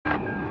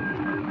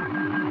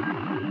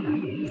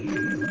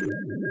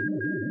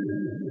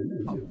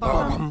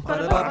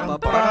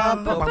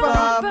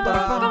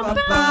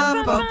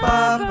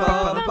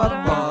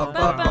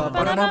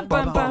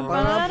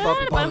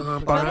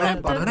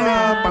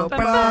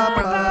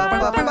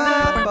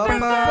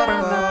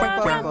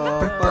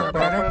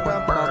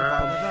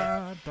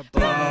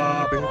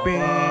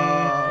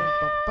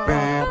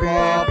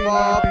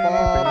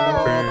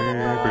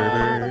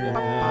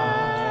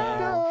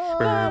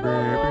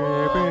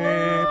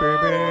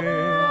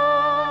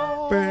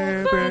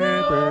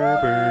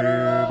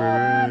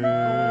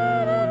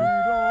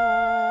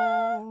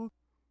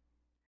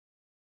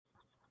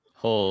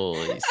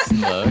Holy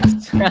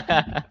smokes.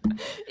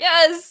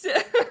 Yes.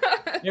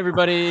 Hey,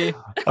 everybody.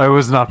 I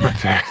was not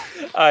prepared.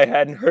 I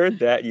hadn't heard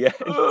that yet.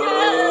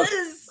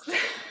 Yes.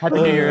 Happy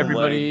New Year,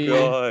 everybody. Oh my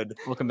God.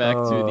 Welcome back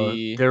to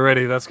the... Get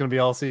ready. That's going to be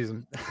all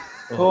season.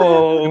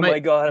 Oh my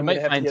God. I'm might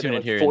going to have to fine-tune get it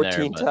it here like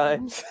and 14 there,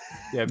 times.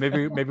 Yeah,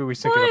 maybe we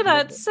sync Play it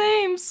up. that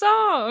same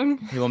song.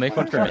 We'll make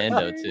one for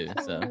Mando, too.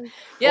 So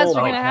Yes, Oh,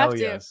 we're gonna have hell to.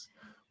 yes.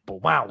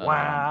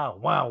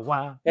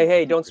 Wow.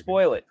 Hey, don't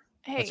spoil it.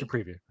 Hey, That's your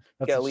preview.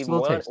 That's Gotta just leave a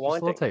little them taste. Just a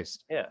little wanting.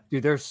 taste. Yeah,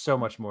 Dude, there's so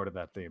much more to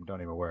that theme.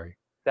 Don't even worry.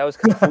 that was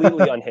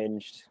completely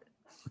unhinged.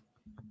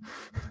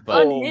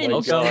 but Oh my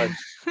Unhinged. God.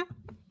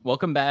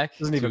 welcome back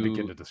Doesn't even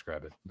begin to to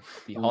describe it.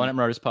 the Hollow Knight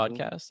Marauders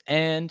podcast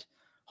and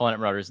Hollow Knight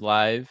Marauders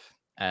live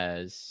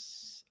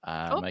as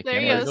my there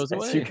he camera goes.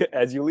 goes away.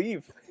 As you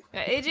leave.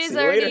 AJ's See you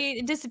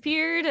already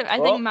disappeared. I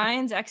Oh. think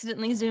mine's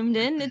accidentally zoomed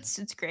in.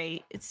 It's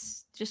great.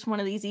 It's just one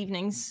of these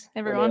evenings,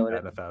 everyone. nailing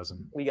At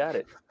 1,000. We got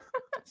it.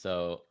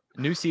 So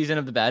new season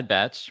of the Bad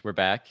Batch. We're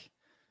back.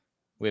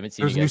 We haven't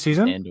seen There's a you new guys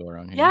season? Andor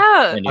on here.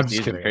 Yeah. New I'm just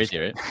season. kidding. Crazy,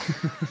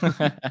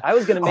 right? I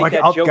was going to Oh, make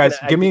okay, that joke. guys,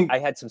 and give me- I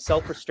had some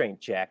self-restraint,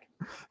 Jack.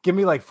 Give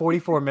me like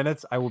 44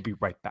 minutes. I will be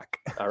right back.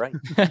 All right.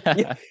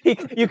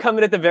 You come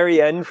in at the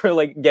very end for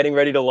like getting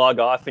ready to log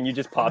off, and you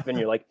just pop in.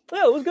 You're like,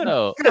 "Oh, it was good."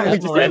 No, Yeah, we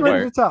that's just the Get red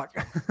ready part. to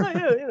talk.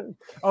 Oh, yeah.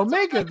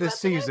 Omega this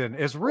season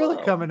is really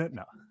Whoa. coming in.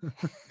 No.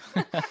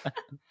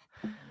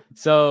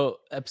 So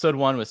episode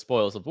 1 was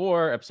Spoils of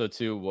War. Episode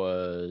 2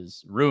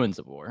 was Ruins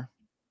of War.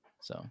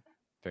 So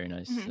very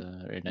nice,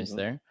 very nice Mhm.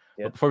 there.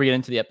 Yeah. But before we get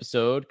into the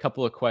episode,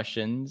 couple of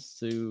questions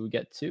to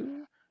get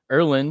to.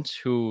 Erland,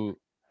 who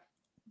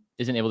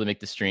isn't able to make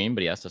the stream,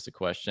 but he asked us a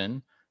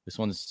question. This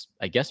one's,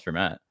 I guess, for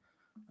Matt.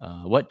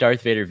 What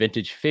Darth Vader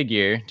vintage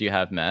figure do you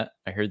have, Matt?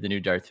 I heard the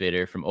new Darth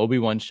Vader from the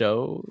Obi-Wan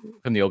show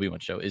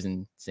is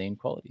insane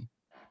quality.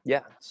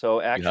 Yeah.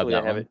 So actually,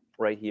 that I have one? it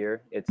right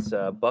here. It's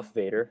Buff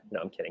Vader. No,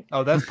 I'm kidding.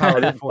 Oh, that's Power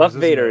of the Force. Buff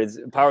isn't Vader it? is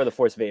Power of the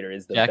Force. Vader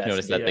is the Jack best.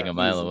 noticed that Yeah. thing a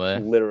mile He's away.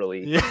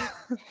 Literally. Yeah.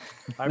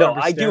 I No,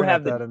 remember I do staring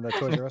have at the- that in the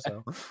Toys R Us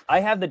sale. I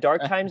have the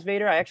Dark Times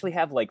Vader. I actually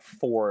have like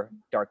 4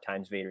 Dark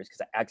Times Vaders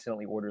because I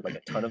accidentally ordered like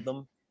a ton of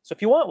them. So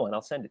if you want one,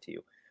 I'll send it to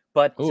you.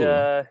 But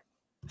Ooh.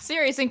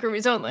 Serious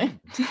inquiries only.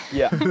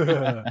 yeah,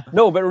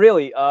 no, but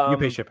really, You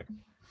pay shipping.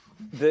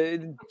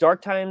 the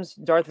Dark Times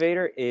Darth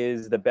Vader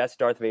is the best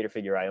Darth Vader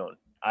figure I own.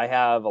 I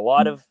have a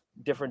lot of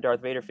different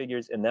Darth Vader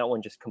figures, and that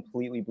one just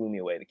completely blew me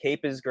away. The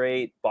cape is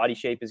great, body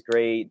shape is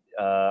great,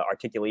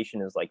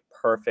 articulation is like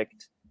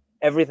perfect.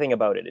 Everything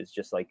about it is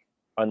just like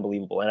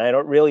unbelievable. And I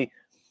don't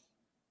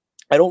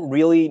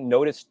really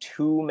notice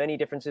too many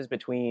differences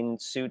between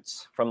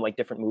suits from like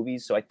different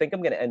movies. So I think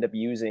I'm going to end up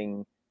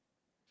using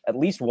at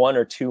least 1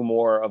 or 2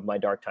 more of my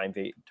Dark Times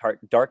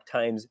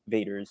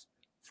Vaders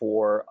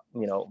for,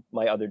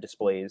 my other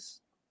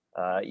displays.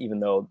 Even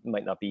though it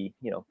might not be,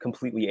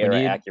 completely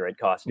era accurate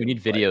costume. We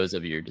need but videos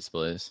of your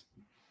displays.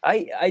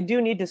 I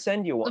do need to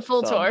send you one. The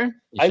full some. tour.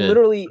 You I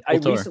should. I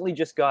tour. recently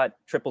just got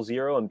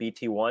 000 and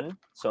BT1,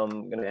 so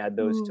I'm gonna add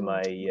those to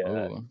my.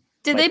 Ooh.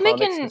 Did my they make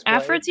comics an display.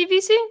 Afro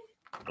TVC?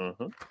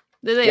 Mhm.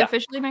 Did they Yeah.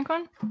 officially make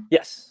one?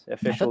 Yes, I thought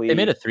officially. they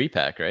made a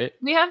 3-pack, right?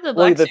 We have the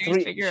Well, Black the Series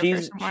 3. figure up there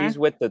She's somewhere.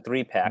 with the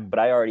 3-pack, Mm. but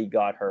I already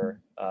got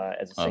her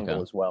as a single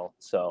Okay. as well.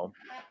 So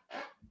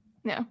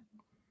Yeah.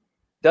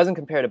 doesn't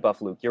compare to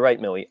Buff Luke. You're right,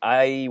 Millie.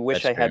 I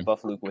wish That's I had true.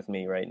 Buff Luke with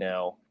me right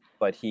now,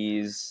 but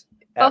he's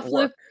Buff at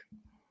Luke. work.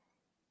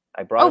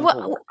 I brought him to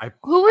what? work.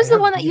 Who was I the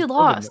have one that you vivid-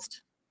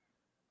 lost?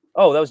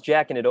 Oh, that was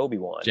Jack and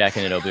Obi-Wan. Jack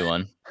and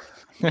Obi-Wan.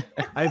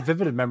 I have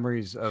vivid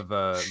memories of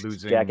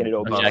losing Jack and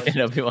Obi-Wan. Jack and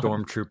Obi-Wan.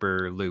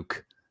 Stormtrooper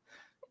Luke.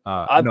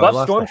 I no, buffed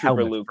lost the Stormtrooper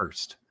helmet Luke.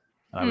 first.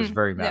 And I was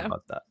very mad yeah.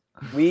 about that.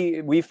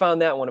 We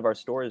found that in one of our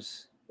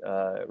stores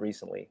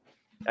recently.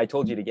 I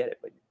told you to get it,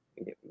 but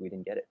we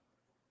didn't get it.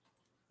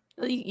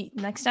 Well,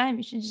 next time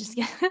you should just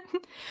get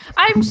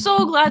I'm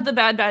so glad the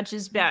Bad Batch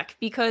is back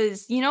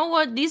because you know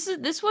what? This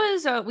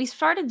was we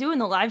started doing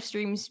the live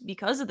streams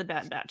because of the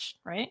Bad Batch,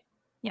 right?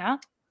 Yeah.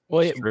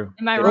 Well, yeah, True.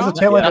 Am I It wrong? was a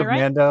tail end Am I of right?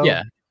 Mando.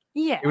 yeah.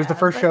 Yeah. It was the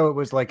first but- show. It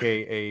was like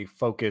a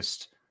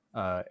focused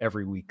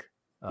every week.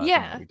 Thing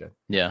Yeah. that we did.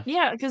 Yeah.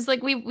 Yeah, because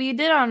like we did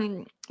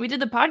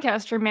the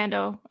podcast for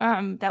Mando.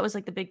 That was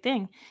like the big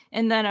thing.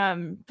 And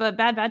then but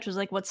Bad Batch was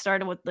like what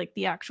started with like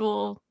the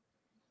actual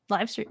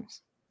live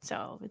streams.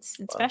 So it's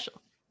Wow. special.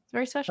 It's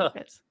very special, Huh.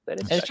 guys.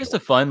 That is And it's just a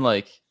fun,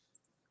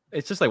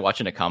 it's just like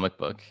watching a comic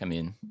book. I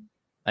mean,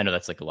 I know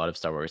that's like a lot of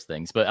Star Wars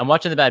things, but I'm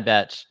watching the Bad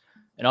Batch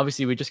And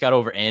obviously, we just got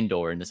over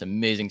Andor and this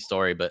amazing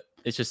story, but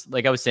it's just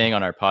like I was saying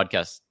on our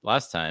podcast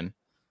last time,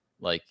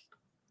 like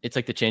it's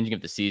like the changing of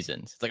the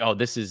seasons. It's like, oh,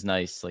 this is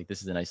nice. Like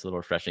this is a nice little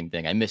refreshing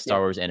thing. I miss Star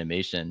Wars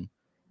animation.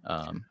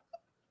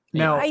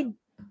 Now,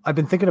 I've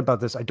been thinking about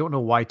this. I don't know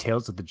why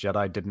Tales of the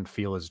Jedi didn't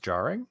feel as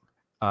jarring.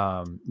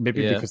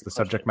 Maybe because the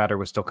subject matter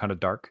was still kind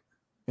of dark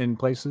in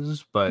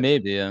places, but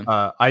maybe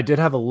I did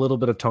have a little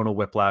bit of tonal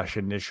whiplash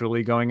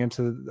initially going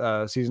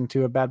into season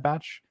 2 of Bad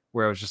Batch,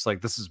 where I was just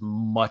like, this is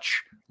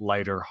much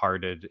lighter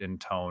hearted in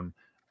tone.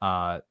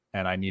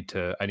 And I need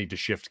to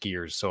shift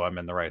gears so I'm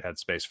in the right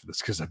headspace for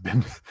this, because I've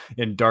been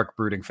in dark,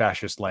 brooding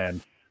fascist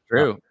land.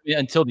 True. Yeah,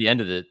 until the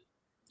end of the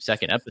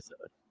second episode.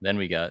 Then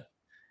we got,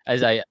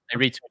 as I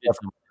retweeted, I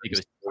think it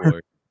was Star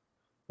Wars.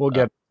 We'll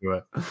get to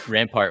it.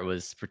 Rampart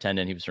was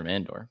pretending he was from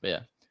Andor, but yeah.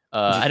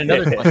 I had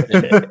another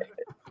question.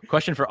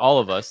 Question for all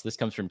of us. This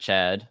comes from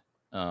Chad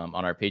on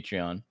our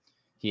Patreon.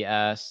 He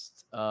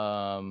asked,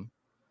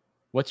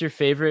 what's your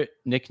favorite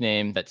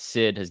nickname that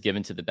Sid has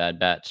given to the Bad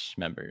Batch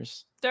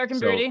members? Dark and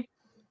Broody.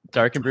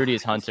 Dark and Broody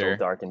is Hunter.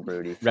 Dark and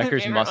Broody.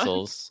 Wrecker's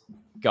Muscles.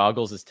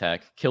 Goggles is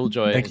Tech.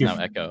 Killjoy is now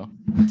Echo.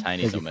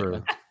 Tiny is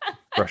Omega.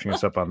 Brushing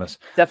us up on this.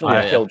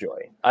 Definitely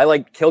Killjoy. I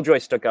like Killjoy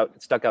stuck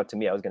out to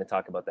me. I was going to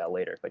talk about that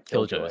later, but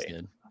Killjoy is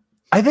good.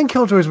 I think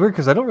Killjoy is weird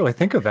because I don't really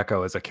think of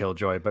Echo as a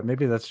Killjoy, but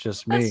maybe that's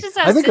just me.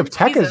 I think of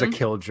Tech as a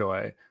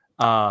Killjoy.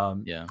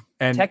 Yeah.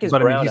 And Tech is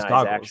brown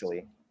eyes,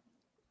 actually.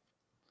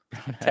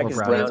 Tech is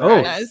brown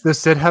eyes. Does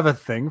Sid have a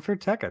thing for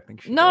Tech? I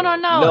think she No.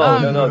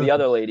 No. The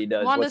other lady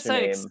does. Wanda What's her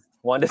Sykes. name?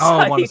 Wanda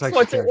Sykes. Wanda Sykes.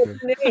 What's her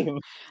name?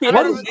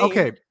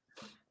 Okay.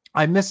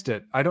 I missed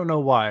it. I don't know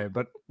why,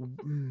 but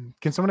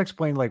can someone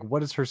explain, like,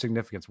 what is her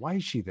significance? Why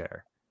is she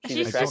there?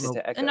 She's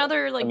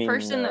another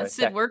person that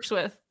Sid works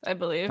with, I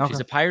believe. She's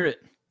a pirate.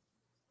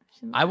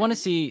 I want to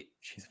see.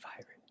 She's a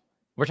pirate.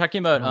 We're talking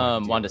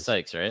about Wanda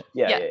Sykes, right?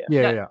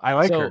 Yeah. I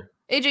like her.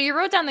 AJ, you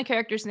wrote down the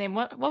character's name.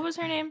 What was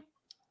her name?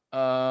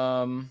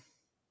 I'm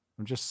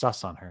just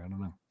sus on her. I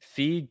don't know.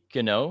 Fee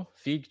Gano?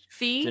 Fee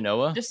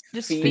Genoa? Just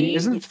Fee.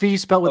 Isn't Fee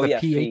spelled with a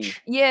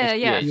PH?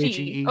 Yeah.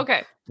 Fee.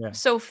 Okay. Yeah.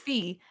 So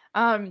Fee.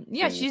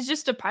 She's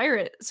just a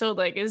pirate. So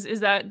like,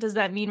 does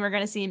that mean we're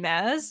gonna see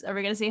Maz? Are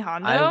we gonna see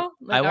Hondo?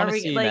 I want to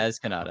see Maz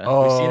Kanata.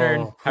 Oh, we've seen her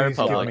in High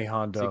Republic. Give me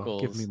Hondo.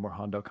 Give me more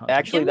Hondo content.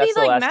 Actually, that's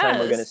the last time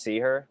we're gonna see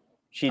her.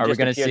 She just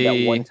appeared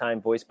that one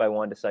time, voiced by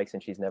Wanda Sykes,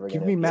 and she's never gonna.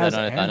 Give me Maz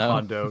and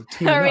Hondo.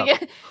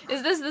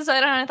 Is this the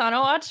Zidane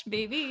Thano watch,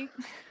 baby?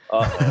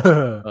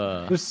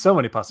 There's so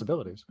many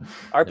possibilities.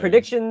 Our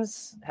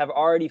predictions have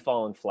already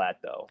fallen flat,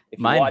 though. If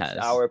you watched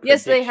our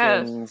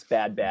predictions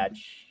Bad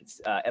Batch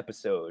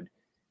episode,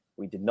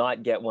 we did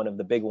not get one of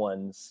the big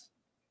ones.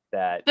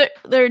 That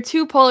there are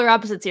two polar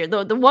opposites here.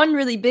 The one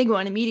really big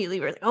one, immediately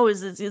we're like, oh,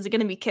 is it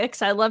going to be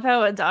Kix? I love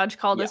how Dodge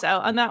called us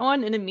out on that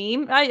one in a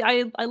meme.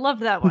 I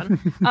loved that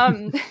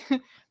one.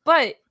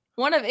 But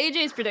one of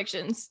AJ's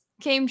predictions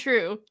came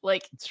true.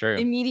 Like, it's true.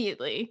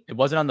 Immediately. It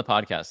wasn't on the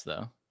podcast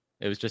though.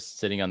 It was just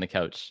sitting on the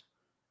couch.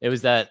 It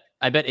was that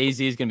I bet AZ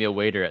is going to be a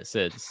waiter at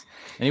Sid's,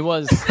 and he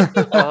was.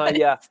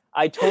 Yeah,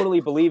 I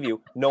totally believe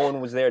you. No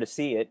one was there to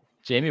see it.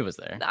 Jamie was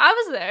there. I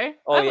was there.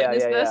 Oh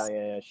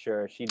yeah,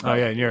 sure.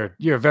 And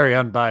you're a very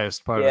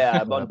unbiased part.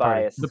 I'm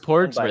unbiased. The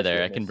porgs were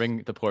there. I can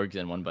bring the porgs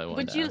in one by one.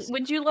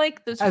 Would you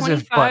like the 25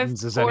 as if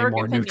Buttons is any more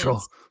opinions?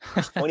 neutral?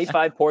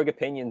 25 porg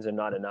opinions are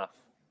not enough.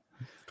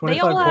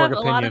 25 porg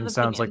opinions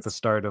sounds like the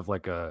start of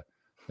like a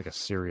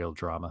serial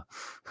drama.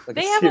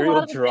 They have a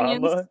lot of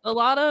opinions, a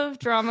lot of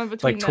drama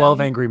between like 12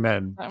 angry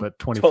men, but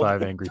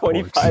 25 angry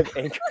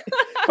porgs.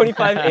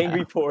 25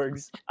 angry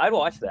porgs. I'd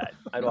watch that.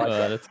 That.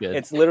 That's good.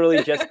 It's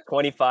literally just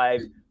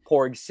 25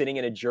 porgs sitting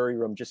in a jury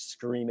room just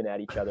screaming at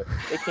each other.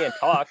 They can't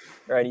talk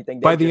or anything.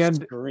 By the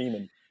end,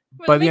 screaming.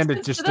 By the end,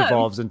 it just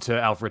devolves into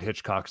Alfred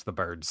Hitchcock's The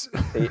Birds.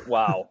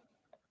 Wow.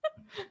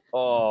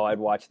 Oh, I'd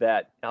watch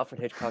that.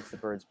 Alfred Hitchcock's The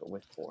Birds, but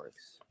with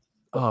porgs.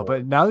 Oh,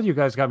 but now that you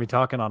guys got me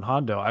talking on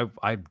Hondo,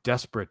 I'm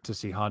desperate to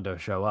see Hondo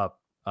show up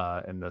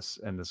in this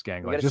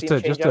gang, like just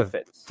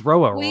to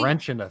throw a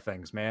wrench into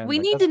things, man. We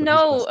need to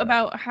know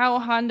about how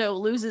Hondo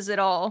loses it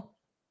all.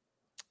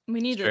 We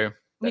need to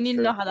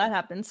know how that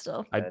happens.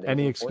 Still,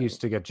 any excuse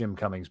to get Jim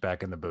Cummings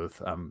back in the booth,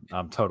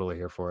 I'm totally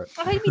here for it.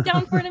 I'd be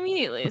down for it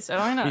immediately. So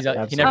why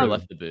not? He never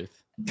left the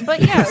booth.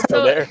 But yeah,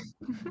 so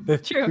there.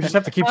 True. We just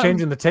have to keep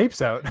changing the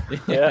tapes out.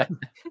 Yeah.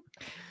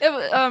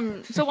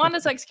 So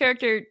Wanda Sykes'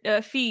 character,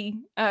 Fee,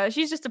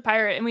 she's just a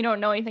pirate, and we don't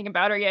know anything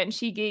about her yet. And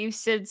she gave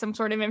Sid some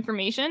sort of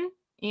information,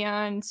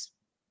 and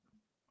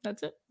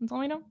that's it. That's all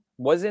we know.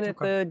 Wasn't it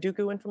the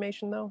Dooku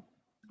information though?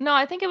 No,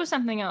 I think it was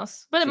something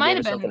else. But it might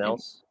have been something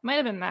else. Might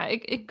have been that.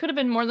 It could have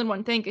been more than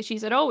one thing, because she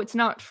said, "Oh, it's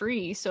not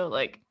free." So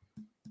like,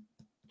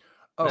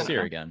 see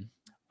her again.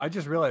 I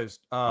just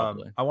realized I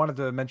wanted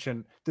to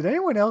mention, did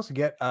anyone else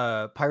get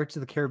Pirates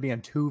of the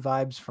Caribbean 2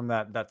 vibes from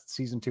that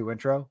season 2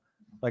 intro?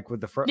 like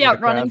with the front. Yeah, with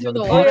the running crabs through on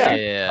the beach. water.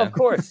 Yeah. Of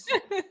course.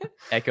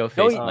 Echo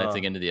Don't face you-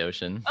 planting into the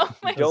ocean. Oh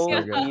my so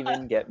Don't good.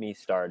 even get me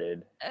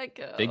started.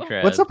 Echo. Big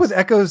crabs. What's up with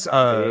Echo's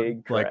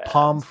Big like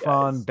palm crabs,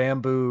 frond guys.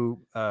 bamboo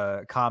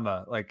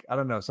comma? Like I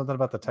don't know, something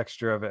about the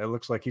texture of it. It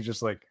looks like he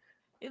just like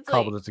It's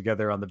cobbled like it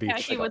together on the beach.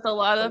 patchy Like with a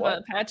lot a of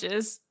what?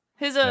 patches.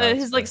 His Yeah, it's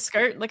his like nice.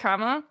 skirt, the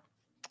comma.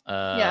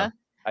 Yeah.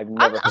 I've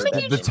never I'm heard a that.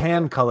 huge- The name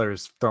tan before. color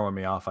is throwing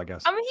me off, I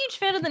guess. I'm a huge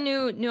fan of the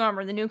new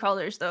armor, the new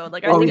colors though.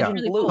 Like I Oh, think yeah. it's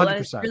really Blue. cool and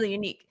it's 100%. really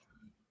unique.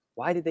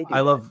 Why did they do I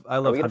that? love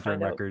Are we Hunter gonna and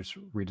find out? Wrecker's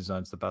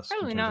redesigns the best. in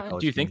Probably terms of not. color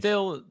Do you think schemes.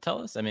 they'll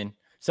tell us? I mean,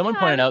 someone Yeah.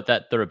 pointed out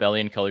that the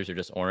rebellion colors are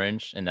just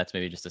orange, and that's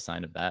maybe just a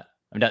sign of that.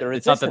 I mean, The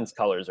it's not that resistance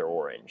colors are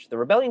orange. The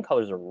rebellion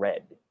colors are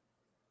red.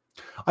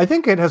 I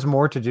think it has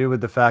more to do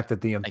with the fact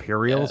that the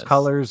Imperials guess.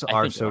 colors I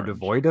are think so orange.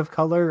 devoid of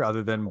color,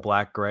 other than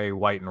black, gray,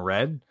 white, and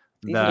red.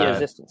 These are the That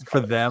resistance for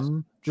colors.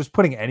 them, just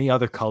putting any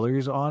other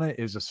colors on it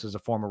is a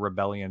form of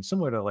rebellion,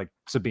 similar to like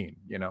Sabine.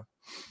 You know,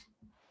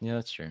 yeah,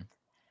 that's true.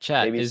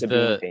 Chat Maybe is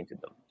Sabine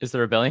painted them. the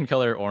rebellion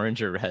color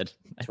orange or red? I It's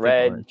think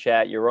red. orange.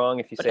 Chat, you're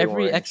wrong if you But say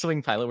every orange.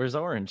 X-wing pilot wears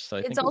orange, so I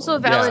It's think also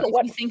orange. valid Yeah.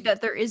 if you think that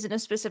there isn't a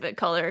specific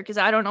color, because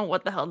I don't know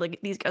what the hell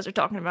these guys are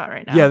talking about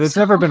right now. yeah, it's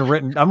So- never been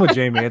written. I'm with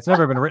Jamie. It's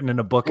never been written in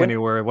a book When-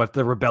 anywhere what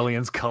the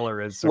rebellion's color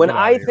is. so When get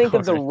outta I here. think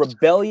of the Orange.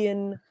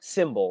 rebellion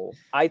symbol,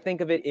 I think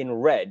of it in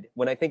red.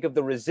 When I think of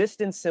the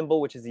resistance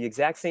symbol, which is the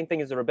exact same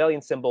thing as the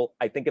rebellion symbol,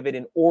 I think of it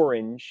in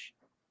orange.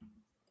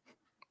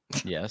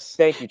 Yes.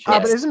 Thank you, Ah,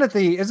 Chad. but isn't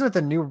it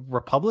the New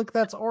Republic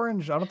that's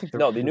orange? I don't think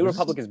No, the New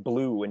Republic is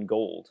blue and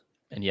gold.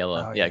 And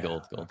yellow. Oh, yeah,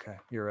 gold. Okay,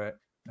 you're right.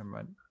 Never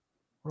mind.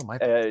 What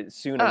am I?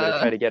 Soon I'm going to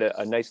try Uh. to get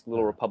a nice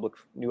little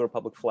New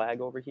Republic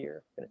flag over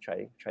here. I'm going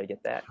to try to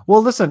get that.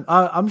 Well, listen,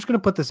 I'm just gonna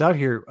put this out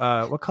here.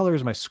 What color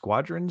is my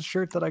Squadrons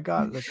shirt that I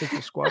got? That's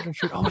the Squadron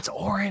shirt. Oh, it's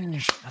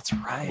orange. That's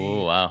right.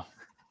 Oh wow.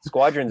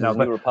 Squadrons No, is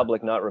but- New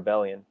Republic, not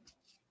Rebellion.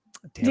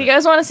 Damn Do you it.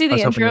 guys want to see I the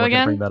was hoping you intro weren't gonna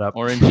again? bring that up.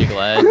 Orange, you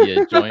glad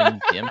you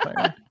joined the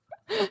Empire?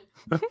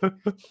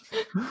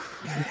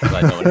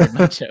 Glad no one heard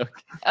my joke.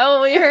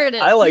 Oh, we heard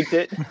it. I liked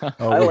it.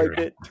 Oh, I weird.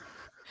 liked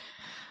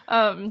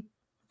it.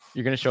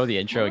 You're gonna show the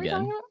intro what were we again.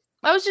 talking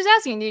about? I was just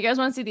asking. Do you guys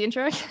want to see the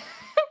intro again?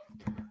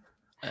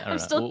 I don't I'm know.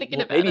 still thinking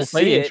we'll, about maybe We'll it.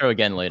 play the see it. intro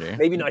again later.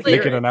 Maybe not Later.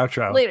 Make here. it an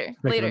outro. Later,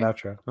 Make it an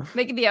later. outro.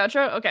 Make it the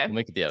outro. Okay. We'll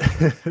make it the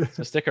outro.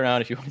 So stick around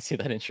if you want to see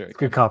that intro. Again.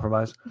 Good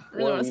compromise. I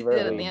really want to see leave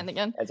it in early, the end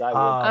again. As I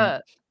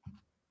would.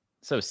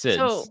 So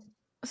Sids.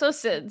 So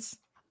Sids.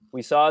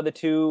 We saw the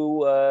two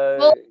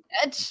Well,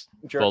 Edge.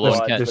 jerk Bolo and wads,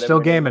 Cat. They're whatever still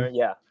their name gaming. are.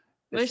 Yeah.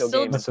 They're still-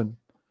 gaming. Listen,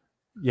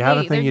 you have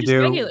a Hey, thing they're you just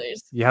do.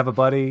 regulars. You have a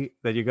buddy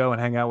that you go and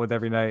hang out with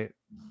every night.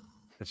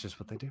 That's just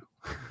what they do.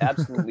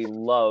 Absolutely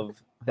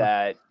love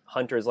that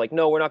Hunter's like,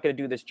 no, we're not going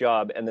to do this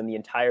job. And then the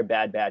entire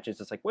Bad Batch is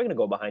just like, we're going to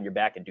go behind your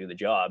back and do the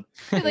job.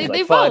 And They- he's they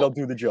like, fine, vote. I'll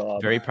do the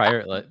job. Very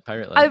pirate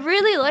I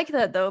really like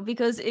that though,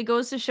 because it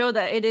goes to show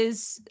that it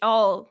is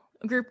all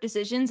group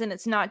decisions and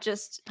it's not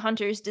just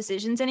Hunter's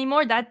decisions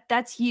anymore.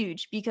 That's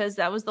huge, because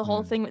that was the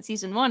whole Mm. thing with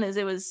season 1 is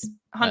it was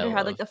Hunter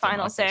had like the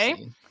final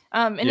say.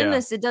 And in Yeah.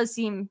 this, it does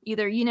seem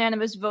either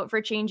unanimous vote for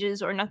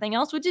changes or nothing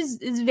else, which is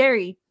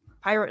very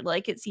pirate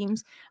like, it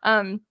seems.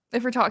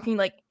 If we're talking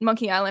like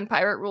Monkey Island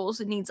pirate rules,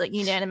 it needs like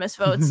unanimous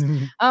votes.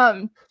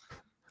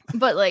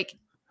 But like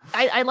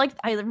I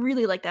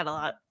really like that a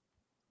lot.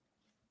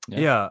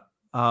 Yeah.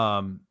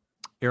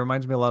 It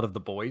reminds me a lot of The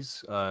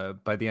Boys.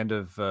 By the end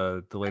of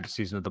the latest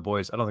season of The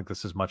Boys, I don't think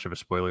this is much of a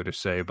spoiler to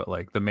say, but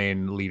like the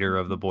main leader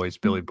of The Boys,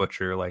 Billy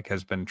Butcher, like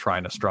has been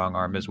trying to strong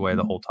arm his way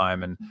the whole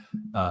time, and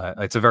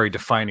it's a very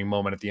defining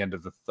moment at the end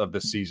of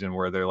this season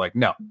where they're like,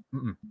 "No,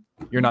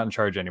 you're not in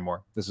charge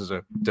anymore. This is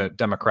a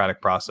democratic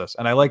process."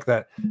 And I like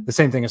that the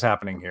same thing is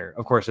happening here.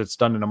 Of course, it's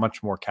done in a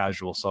much more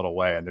casual, subtle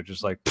way, and they're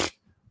just like,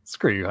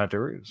 "Screw you,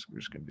 Hunter. We're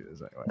just gonna do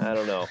this anyway." I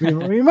don't know.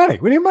 We need money.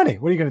 We need money.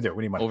 What are you gonna do?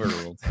 We need money.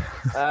 Overruled.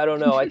 I don't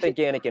know. I think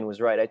Anakin was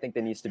right. I think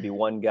there needs to be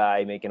one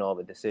guy making all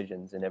the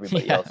decisions and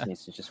everybody Yeah. else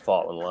needs to just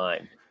fall in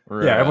line.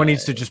 Yeah, everyone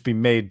needs to Right. just be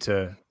made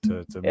to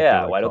make the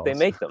Yeah, right why don't they calls.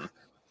 make them?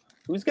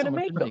 Who's going to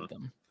Someone make should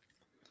them?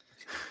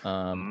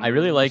 I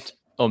really liked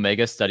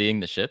Omega studying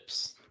the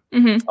ships.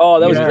 hmm Oh,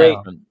 that was Yeah. great.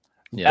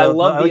 Yeah. I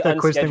love like the that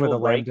quiz thing with the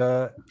unscheduled break.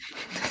 lambda.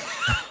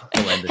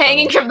 the Lambda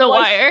Hanging tunnel. from the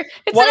Why- wire.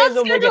 It's Why an is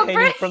Omega unscheduled hanging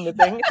break. from the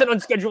thing? It's an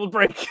unscheduled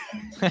break.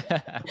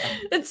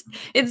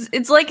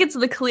 It's like it's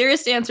the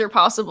clearest answer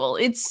possible.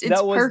 It's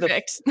That was the-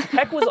 perfect.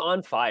 Tech was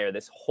on fire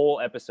this whole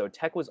episode.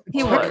 Tech was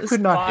He on was. He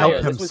could not fire. help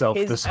This was himself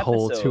his this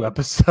whole 2 episode.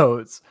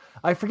 episodes.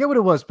 I forget what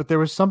it was, but there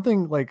was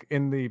something like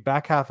in the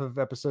back half of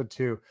episode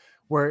 2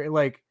 where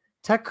like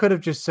Tech could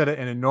have just said it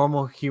in a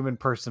normal human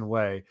person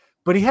way,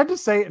 but he had to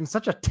say it in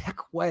such a Tech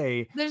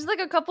way. There's like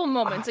a couple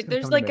moments. it's Like gonna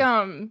there's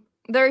come to like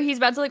there he's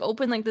about to like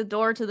open like the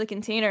door to the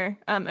container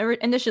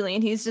initially,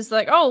 and he's just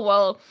like, oh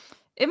well,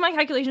 if my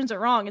calculations are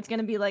wrong, it's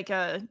gonna be like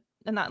a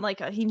and not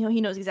like a he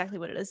knows exactly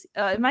what it is.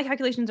 If my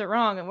calculations are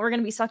wrong, and we're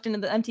gonna be sucked into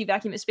the empty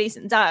vacuum of space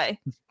and die,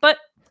 but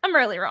I'm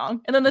rarely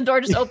wrong. And then the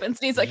door just opens,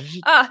 and he's like,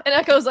 and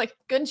Echo's like,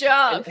 good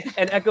job.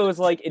 And Echo is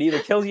like, it either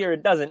kills you or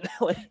it doesn't.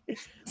 Like,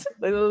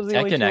 those are the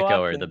Tech only and two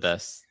Echo are options. the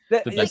best.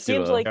 That, The it best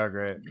seems duo. like Oh,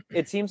 great.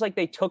 it seems like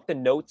they took the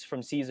notes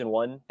from season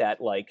 1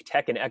 that like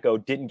Tech and Echo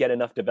didn't get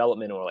enough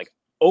development, and were like,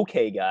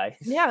 okay, guys,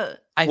 Yeah.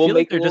 I feel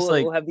like they're just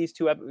like we'll have these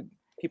two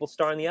people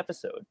star in the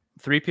episode.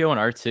 3PO and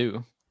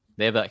R2.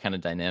 They have that kind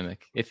of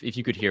dynamic. If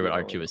you could hear what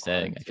 3PO R2 and was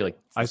saying, I feel like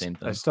it's the same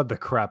I thing. stubbed the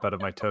crap out of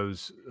my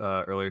toes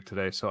earlier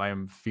today, so I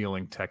am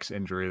feeling Tech's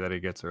injury that he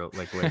gets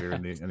like later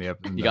in the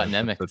episode. You got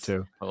Nemec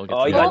too. We'll get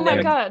Oh, to you that. got Oh my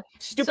Nemec. god.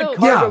 Stupid So-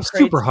 cargo Yeah, crates,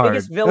 super hard.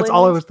 biggest That's villains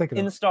all I was thinking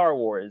in of. Star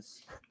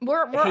Wars.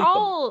 We're hate them.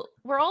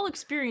 all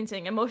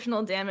experiencing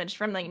emotional damage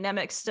from like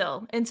Nemec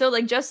still, and so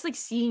like just like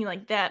seeing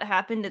like that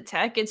happen to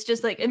Tech, it's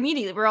just like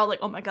immediately we're all like,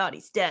 oh my god,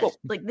 he's dead. Well,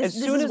 like as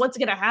this soon is as- what's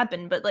gonna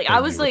happen. But like They I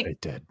was knew what like,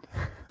 they did.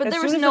 but As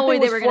there soon was as no the way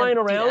thing they was were flying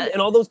gonna do around that.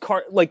 and all those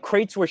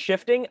crates were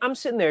shifting, I'm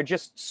sitting there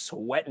just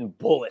sweating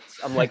bullets.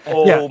 I'm like,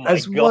 oh Yeah, my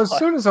as god. well, as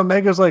soon as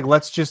Omega's like,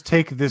 let's just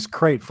take this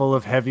crate full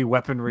of heavy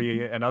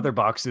weaponry and other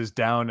boxes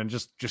down and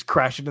just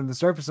crash it in the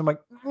surface. I'm like,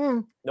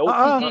 Nope.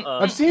 uh-uh.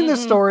 I've seen this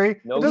Mm-mm.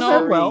 story. No It doesn't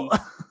end well.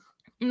 sorry.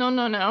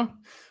 No.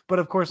 But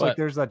of course, like But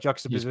there's that broke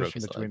juxtaposition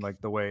his between leg.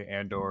 like the way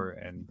Andor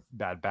and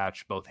Bad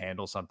Batch both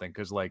handle something,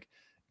 because like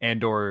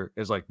Andor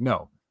is like,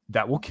 no,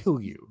 that will kill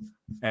you,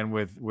 and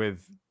with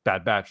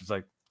Bad Batch, it's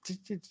like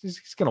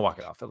he's gonna walk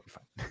it off. That'll be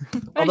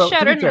fine. I Although, to be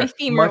shattered my fair,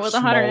 femur much with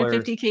smaller-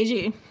 150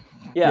 kg.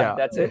 Yeah,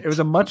 that's it. It was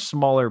a much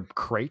smaller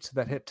crate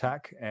that hit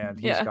Tech, and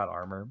he's Yeah. got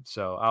armor,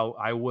 so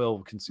I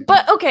will concede.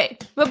 But okay,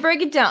 but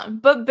break it down,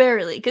 but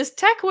barely, because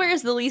Tech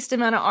wears the least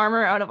amount of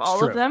armor out of all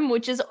true. of them,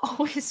 which is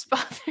always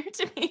bothered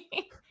to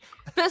me.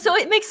 But so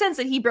it makes sense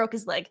that he broke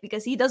his leg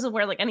because he doesn't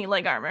wear like any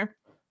leg armor.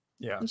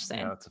 yeah, just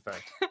saying. yeah, that's a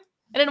fact.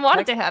 I didn't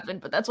want it to happen,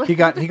 but that's what He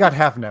got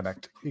half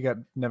Nemec. He got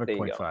Nemec There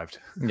you go. 0.5.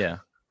 Yeah.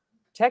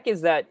 Tech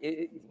is that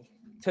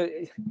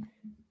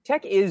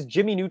Tech is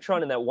Jimmy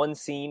Neutron in that one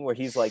scene where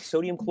he's like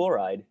sodium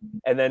chloride,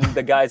 and then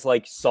the guy's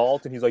like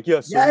salt, and he's like, yeah,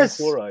 sodium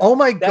chloride. Oh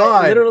my That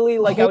god. literally,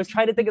 like, I was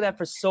trying to think of that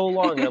for so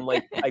long, and I'm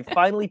like, I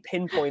finally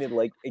pinpointed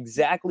like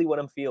exactly what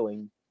I'm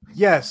feeling.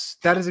 Yes,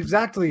 that is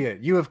exactly it.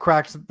 You have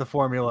cracked the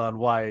formula on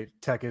why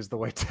Tech is the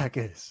way Tech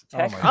is.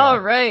 Tech- Oh my All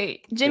god. right,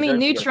 Jimmy Deserves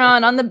to get-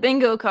 Neutron on the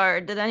bingo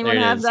card. Did anyone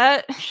There it have is.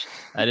 that?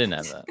 I didn't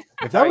have that.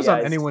 If that Alright, was on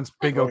guys, anyone's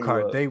bingo throwing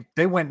you card,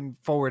 they went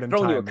forward in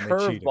Throwing time you a and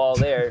they cheated. curveball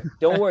there.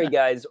 Don't worry,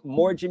 guys.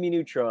 More Jimmy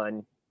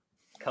Neutron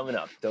coming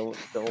up. Don't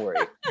worry.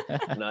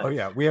 I'm not- Oh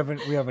yeah, we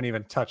haven't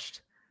even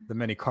touched the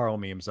many Carl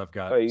memes I've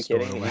got. Oh, are you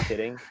stored kidding? Are away. you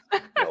kidding?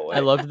 No way. I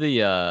loved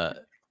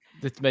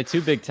my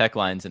two big tech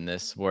lines in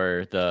this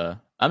were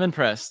I'm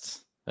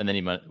impressed, and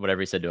then whatever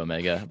he said to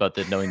Omega about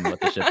knowing what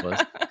the ship was,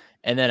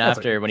 and then That's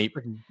after like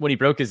when he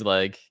broke his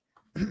leg,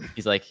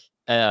 he's like,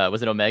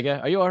 was it Omega?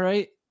 Are you all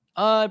right?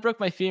 I broke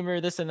my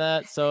femur, this and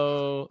that.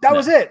 So That no.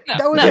 was it. No,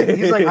 That was no. it.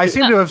 He's like, I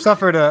seem to have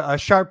suffered a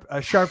sharp,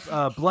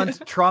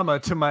 blunt trauma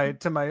to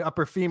my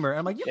upper femur.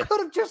 I'm like, you Yeah.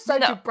 could have just said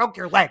No. you broke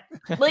your leg.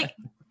 Like,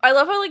 I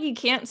love how like you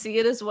can't see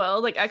it as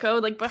well. Like Echo,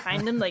 like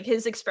behind him, like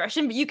his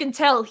expression, but you can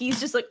tell he's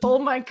just like, oh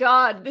my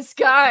god, this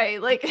guy,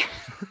 like,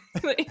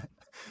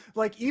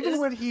 Like even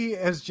when he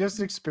has just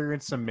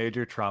experienced some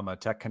major trauma,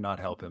 Tech cannot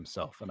help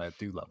himself, and I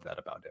do love that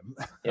about him.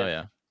 Oh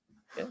yeah.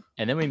 Yeah.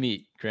 And then we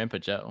meet Grandpa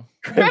Joe,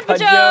 Grandpa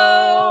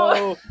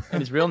Joe! and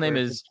his real name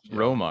is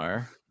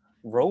Romar.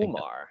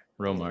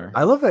 Romar.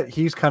 I love that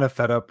he's kind of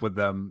fed up with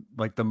them.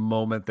 Like the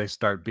moment they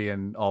start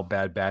being all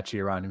bad batchy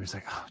around him, he's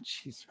like, "Oh,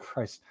 Jesus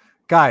Christ,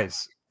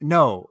 guys,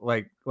 no!"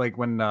 Like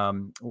when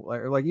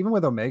like even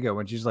with Omega,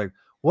 when she's like,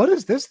 "What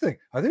is this thing?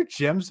 Are there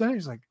gems in it?"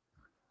 He's like,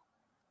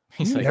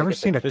 He's "You've like, never it's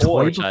seen a like toy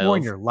poor before in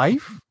child. your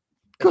life? And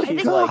Good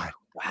she's God, like,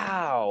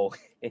 wow.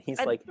 And he's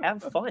I- like,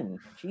 have fun.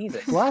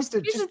 Jesus. blast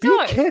it! He's Just a be a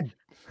toy. kid."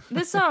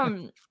 this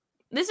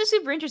this is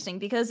super interesting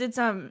because it's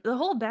the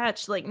whole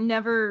batch like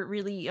never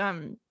really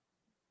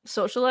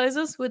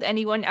socializes with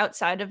anyone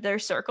outside of their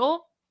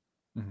circle.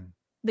 Mhm.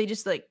 They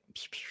just like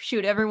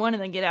shoot everyone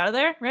and then get out of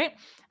there, right?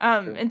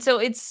 True. And so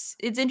it's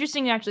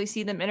interesting to actually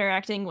see them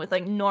interacting with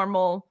like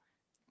normal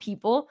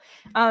people.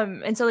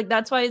 And so like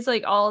that's why it's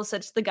like all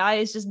such the guy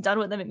is just done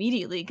with them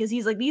immediately because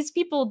he's like these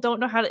people don't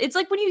know how to. It's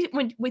like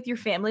when with your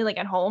family like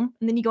at home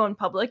and then you go in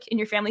public and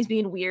your family's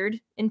being weird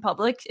in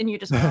public and you're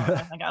just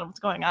oh my god what's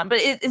going on, but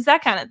it's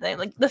that kind of thing.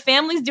 Like the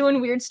family's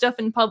doing weird stuff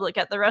in public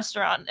at the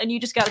restaurant and you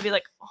just got to be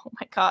like oh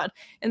my god,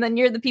 and then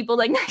you're the people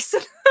like next to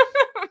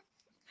them.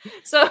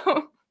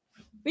 So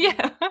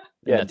yeah.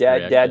 Yeah, That's the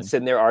reaction. dad's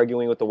sitting there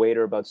arguing with the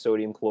waiter about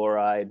sodium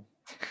chloride.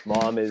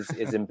 Mom is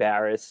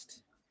embarrassed.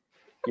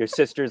 Your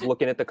sister's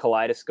looking at the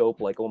kaleidoscope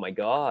like, oh my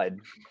god,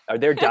 are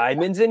there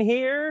diamonds in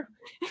here?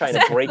 Trying to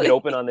break it Exactly.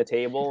 open on the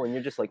table, and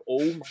you're just like, oh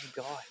my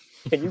god,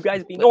 can you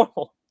guys be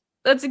normal?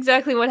 That's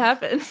exactly what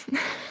happened.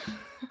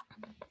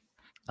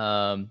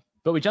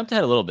 But we jumped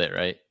ahead a little bit,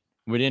 right?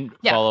 We didn't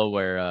Yeah. follow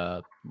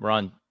where we're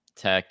on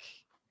Tech,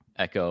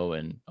 Echo,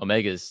 and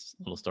Omega's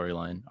little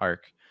storyline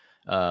arc.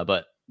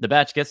 But the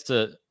batch gets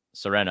to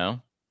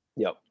Sereno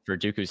Yep. for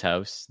Dooku's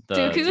house.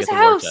 Dooku's get the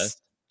war house.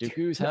 chest.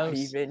 Dooku's Not house.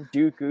 even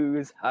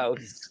Dooku's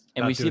house.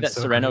 And Not we see doing that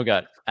so Sereno great.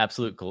 got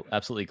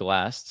absolutely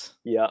glassed,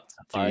 Yeah.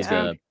 to use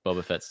Yeah.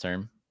 Boba Fett's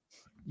term.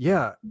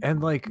 Yeah,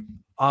 and like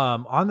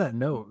on that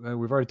note,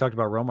 we've already talked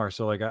about Romar,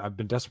 so like I've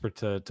been desperate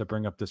to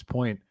bring up this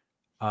point.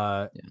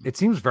 It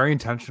seems very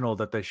intentional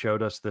that they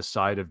showed us this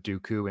side of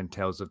Dooku in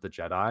Tales of the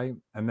Jedi,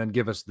 and then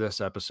give us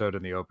this episode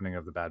in the opening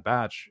of the Bad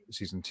Batch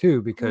season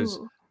 2. Because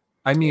Ooh.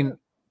 I mean,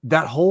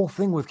 that whole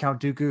thing with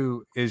Count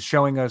Dooku is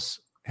showing us,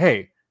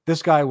 hey,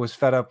 this guy was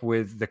fed up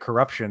with the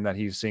corruption that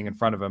he's seeing in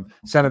front of him.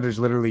 Senators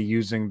literally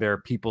using their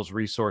people's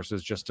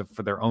resources just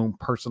for their own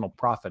personal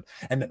profit.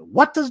 And then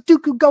what does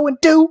Dooku go and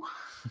do?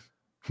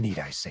 Need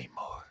I say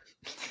more?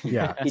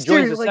 Yeah. He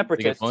joins the That's a good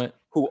Separatists, point.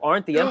 who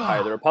aren't the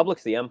Empire. The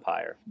Republic's the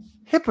Empire.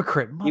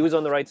 Hypocrite. He was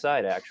on the right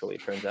side, actually.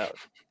 It turns out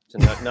to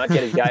not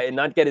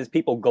get his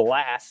people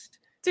glassed.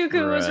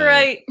 Dooku was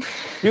Right. right.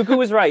 Dooku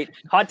was right.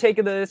 Hot take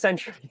of the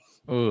century.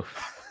 Ooh.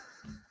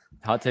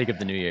 Hot take of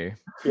the new year.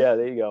 Yeah,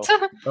 there you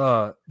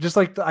go. Just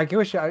like I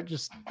wish I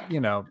just,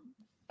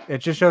 it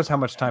just shows how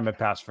much time had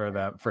passed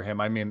for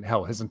him. I mean,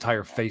 hell, his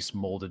entire face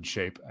molded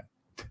shape.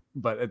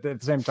 But at the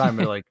same time,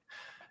 they're like,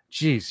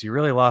 geez, you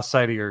really lost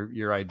sight of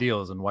your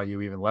ideals and why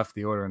you even left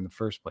the order in the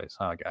first place,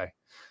 huh, guy?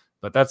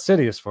 But that's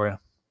Sidious for you.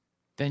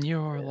 Then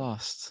you're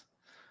lost.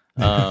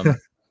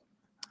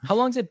 How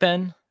long's it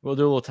been? We'll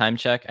do a little time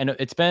check. I know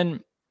it's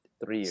been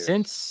 3 years.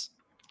 since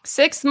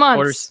 6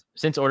 months.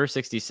 Order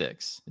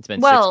 66. It's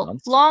been 6 Well,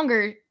 months.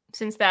 longer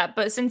since that,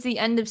 but since the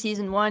end of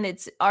season 1,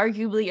 it's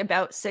arguably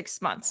about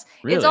 6 months.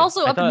 Really? It's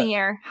also I up in thought- the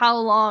air how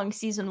long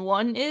season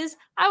 1 is.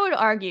 I would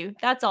argue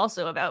that's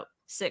also about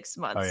 6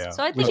 months. yeah.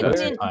 So I We think spent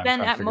it's some been time trying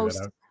to at figure that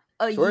most out.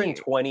 a So we're year. in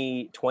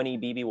 20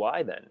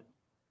 BBY then.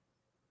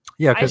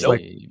 Yeah, because I-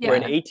 like We're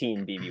in Yeah.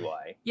 18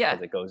 BBY. Yeah.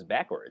 As it goes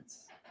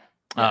backwards.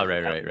 Oh,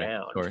 right.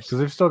 Down. Of course. because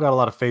they've still got a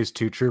lot of phase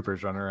 2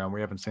 troopers running around.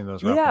 We haven't seen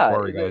those Yeah,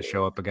 before guys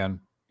show up again.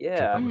 So Yeah.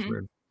 that was Mhm.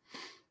 weird.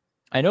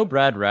 I know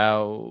Brad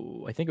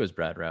Rao, I think it was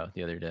Brad Rao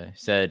the other day,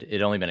 said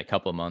it'd only been a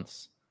couple of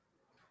months.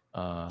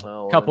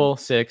 well, Couple,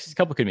 6.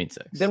 Couple could mean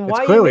 6. Then It's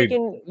why clearly-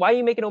 are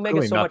you making Omega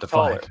Clearly so not much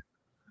taller? defined.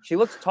 She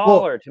looks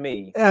taller to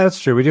me. Yeah, that's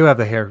true. We do have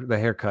the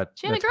haircut.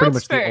 She had a That's pretty growth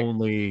much the spurt.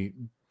 only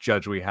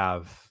judge we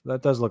have.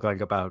 That does look like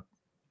about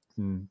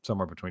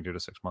somewhere between 2 to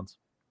 6 months.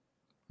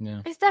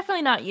 Yeah. It's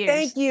definitely not years.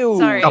 Thank you.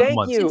 Sorry. Couple Thank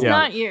months, you. It's yeah.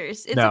 not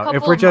years. It's a Now, couple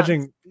if we're of months.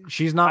 judging,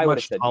 she's not I would've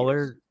much said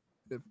taller,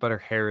 but her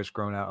hair has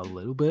grown out a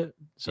little bit,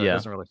 so Yeah. it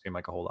doesn't really seem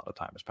like a whole lot of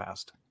time has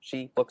passed.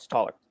 She looks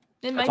taller.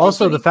 It might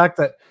Also, just the be- fact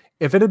that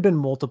if it had been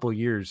multiple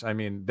years, I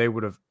mean,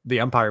 the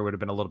Empire would have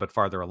been a little bit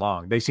farther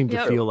along. They seem to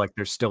Yeah. feel like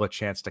there's still a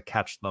chance to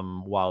catch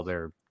them while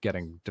they're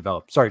getting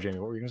developed. Sorry, Jamie,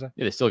 what were you gonna say?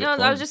 Yeah, they still get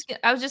No, I was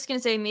clones. just gonna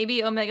say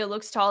maybe Omega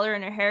looks taller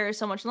and her hair is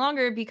so much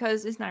longer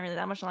because it's not really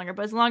that much longer,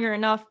 but it's longer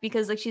enough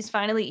because like she's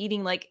finally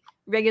eating like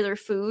regular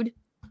food.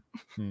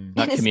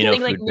 Not It's Camino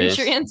getting like food paste.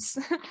 nutrients,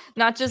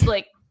 not just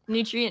like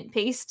nutrient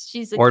paste.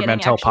 She's like Or getting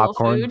Mentel actual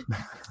popcorn. food.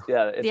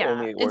 Yeah, it's Yeah,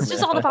 only it's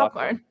just all the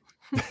popcorn.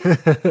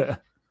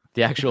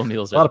 The actual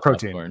meals A lot are of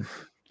protein. popcorn.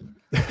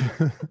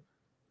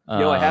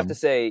 I have to Um,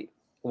 say,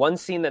 one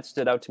scene that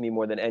stood out to me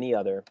more than any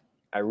other,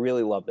 I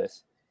really love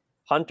this.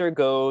 Hunter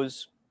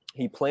goes,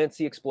 he plants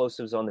the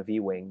explosives on the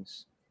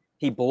V-Wings.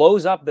 He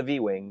blows up the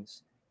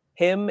V-Wings.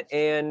 Him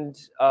and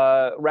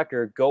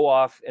Wrecker go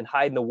off and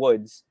hide in the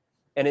woods.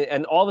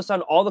 And all of a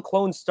sudden, all the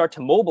clones start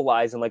to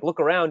mobilize and like look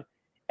around.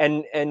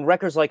 And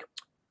Wrecker's like,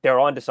 they're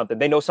onto something.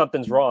 They know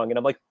something's wrong. And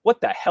I'm like,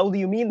 what the hell do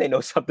you mean they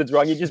know something's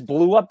wrong? You just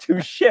blew up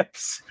 2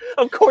 ships.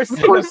 Of course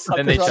they know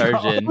something's they wrong.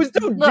 charge in. Clones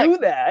don't Look. do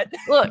that.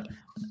 Look,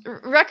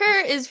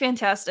 Wrecker is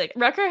fantastic.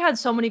 Wrecker had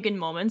so many good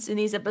moments in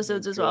these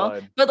episodes as well.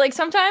 God. But like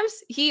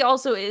sometimes he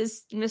also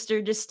is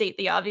Mr. Just State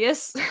the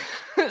Obvious.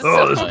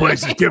 Oh, this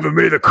place is giving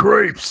me the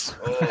creeps.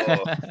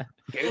 Oh,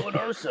 Galen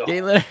Erso.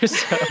 Galen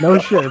Erso. No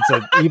shit, it's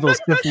an evil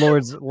Sith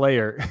Lord's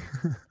lair.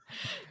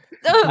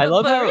 I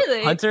love but how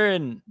really,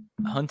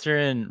 Hunter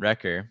and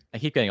Wrecker. I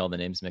keep getting all the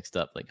names mixed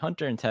up. Like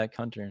Hunter and Tech,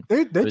 Hunter. And,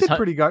 They was did Hun-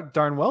 pretty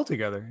darn well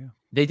together. Yeah.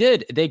 They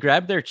did. They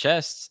grabbed their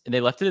chests and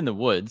they left it in the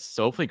woods.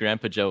 So hopefully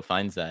Grandpa Joe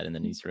finds that and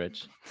then he's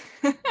rich.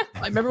 I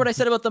remember what I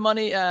said about the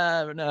money.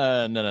 No.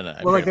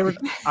 Well, like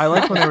I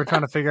like when they were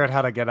trying to figure out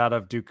how to get out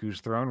of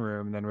Dooku's throne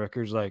room, and then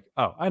Ricker's like,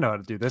 "Oh, I know how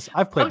to do this.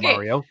 I've played Okay.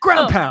 Mario.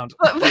 Ground Oh. pound."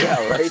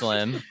 Yeah, right.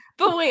 Slam.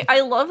 But wait, I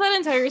love that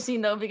entire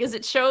scene though because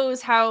it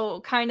shows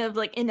how kind of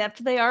like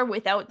inept they are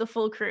without the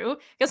full crew.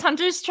 Because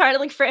Hunter's trying to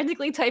like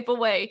frantically type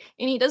away,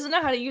 and he doesn't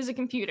know how to use a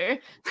computer.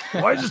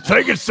 Why is it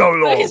taking so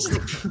He's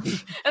just-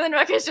 and then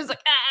Wrecker's just like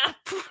ah,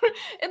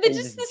 and then He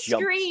just the just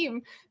jumps.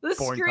 scream, the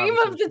Boring scream of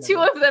the conversation,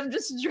 two of them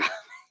just drop.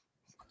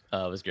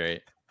 Oh, it was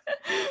great.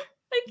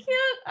 I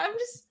can't. I'm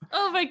just.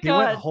 Oh my He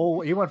went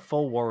god. He went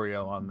full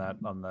Wario on that.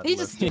 He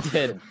list. just- He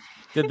did.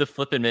 Did the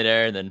flip in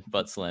midair and then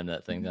butt slam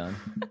that thing down.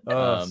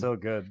 Oh, um, so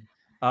good.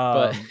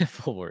 But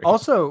full worry.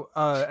 Also,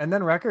 and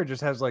then Wrecker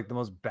just has like the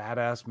most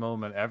badass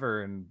moment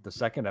ever in the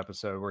second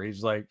episode where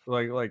he's like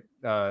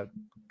trying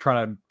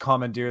to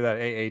commandeer that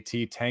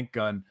AAT tank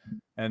gun,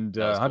 and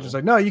That was Hunter's cool.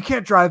 like, "No, you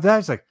can't drive that."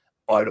 He's like,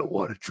 "I don't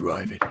want to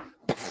drive it."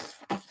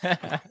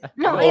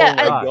 No, Oh yeah.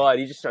 my God. god,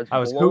 he just starts I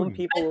was blowing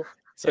hooting. people.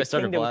 So I The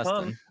started kingdom come.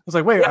 blasting. I was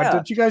like, wait, Yeah.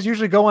 did you guys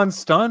usually go on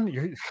stun?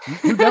 You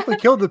definitely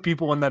killed the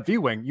people in that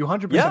V-wing. You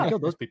 100% Yeah.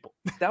 killed those people.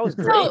 That was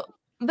great. So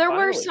there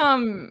were Finally.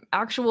 some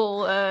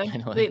actual.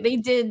 Finally. They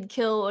did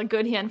kill a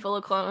good handful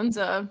of clones.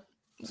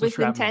 So With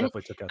shrapnel intent.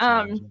 definitely took out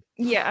some names.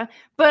 Yeah,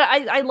 but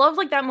I love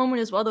like that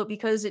moment as well though,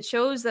 because it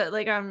shows that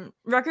like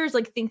Wrecker's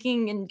like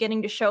thinking and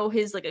getting to show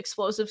his like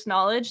explosives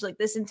knowledge like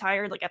this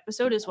entire like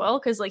episode as well,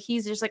 because like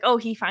he's just like, oh,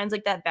 he finds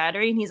like that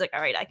battery and he's like, all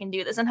right, I can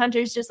do this, and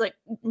Hunter's just like,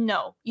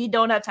 no, you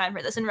don't have time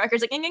for this, and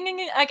Wrecker's like,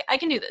 I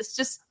can do this,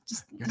 just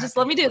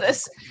let me do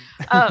this.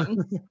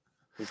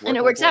 And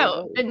it works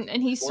out, and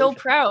he's so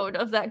proud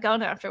of that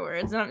gun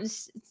afterwards, and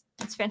it's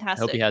I fantastic.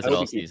 hope he has I it hope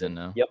all he keeps season it.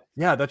 now. Yep.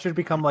 Yeah, that should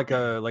become like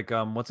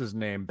what's his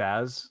name?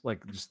 Baz?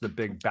 Like just the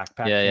big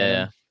backpack. Yeah,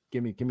 yeah,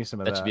 cannon. Give me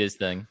some of That that. should be his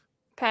thing.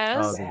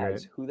 Paz. Oh, that'd be great.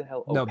 Paz. Who the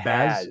hell? Oh, No,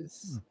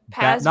 Baz.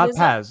 Paz Not Vizsla?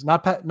 Paz.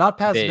 Not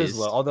Paz Baze.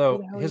 Vizsla. Although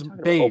Who the hell are his you talking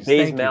about? Baze. Oh, Baze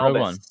thank you. Rogue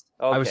One. Malbus.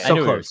 Okay. I was I so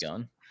knew where it was close.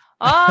 going.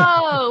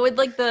 Oh, with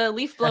like the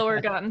leaf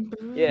blower gun.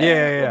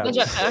 Yeah. The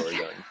jetpack. Story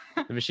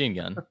gun. The machine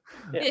gun.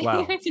 Yeah.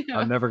 Wow. Yeah.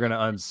 I'm never gonna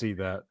unsee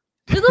that.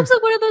 It looks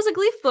like one of those like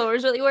leaf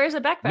blowers that he wears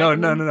a backpack.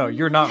 No.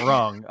 You're not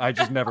wrong. I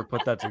just never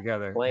put that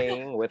together.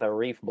 Playing with a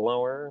reef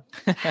blower.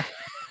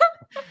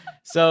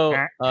 So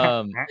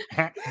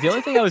the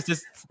only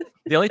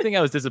thing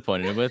I was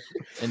disappointed with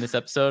in this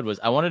episode was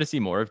I wanted to see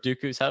more of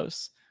Dooku's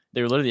house.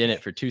 They were literally in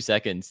it for 2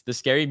 seconds. The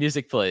scary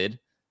music played,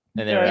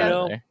 and they were Yeah, I out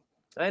know. of there.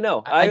 I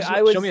know.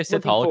 I was show me a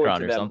Sith looking forward holocron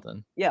to or them.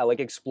 something. Yeah, like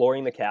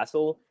exploring the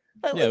castle.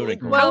 Yeah, it would've been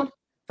cool. Well,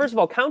 First of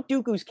all, Count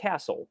Dooku's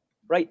castle,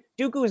 right?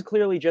 Dooku is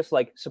clearly just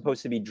like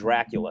supposed to be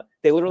Dracula.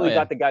 They literally yeah.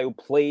 got the guy who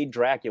played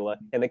Dracula,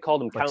 and they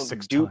called him Like Count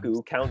 6 Dooku,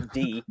 times. Count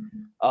D.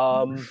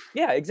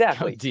 Yeah,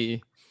 exactly. Count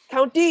D.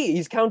 Count D.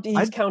 He's Count D.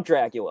 He's Count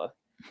Dracula.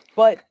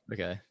 But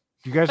Okay.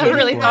 You guys I are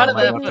really just thought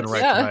blowing of my that. left and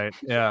right Yeah. tonight.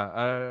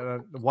 Yeah.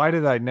 Why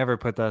did I never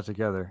put that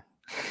together?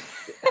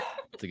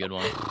 It's a good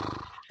one.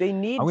 they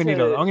need I'm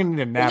gonna need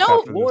a nap know-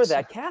 after explore this.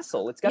 that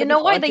castle. It's got to You know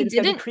be why haunted, they it's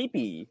gotta be didn't?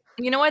 creepy.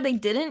 you know why they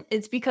didn't?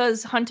 It's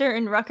because Hunter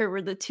and Wrecker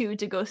were the two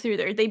to go through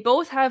there. They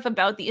both have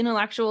about the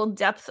intellectual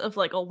depth of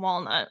like a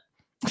walnut.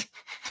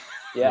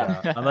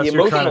 Yeah. Unless The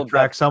you're trying emotional to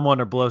track depth.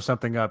 someone or blow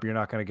something up, you're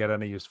not going to get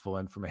any useful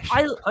information.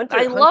 I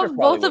Hunter love probably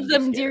both of wouldn't be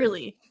them scared.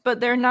 dearly, but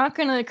they're not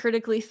gonna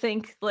critically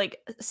think like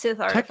Sith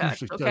Tech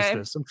artifacts. usually Okay,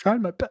 does this. I'm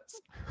trying my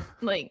best.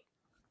 like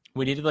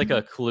We needed like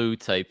a Clue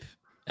type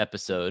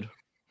episode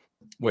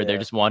where they're Yeah.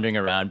 just wandering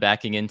around,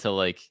 backing into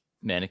like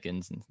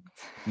mannequins and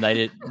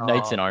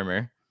knights in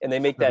armor. And they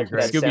make That'd that,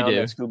 be that great. sound Scooby-Doo.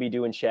 that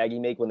Scooby-Doo and Shaggy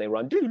make when they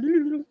run.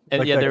 And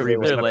Like yeah, that their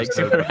Greyhound legs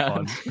go episode was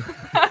around.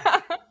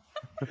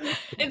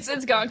 it's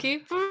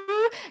Gonky.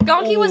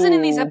 Gonky wasn't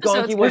in these Ooh,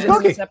 episodes. Gonky Where's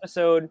wasn't in Gonky? this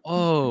episode.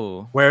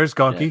 Oh, Where's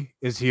Gonky?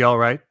 Is he all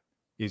right?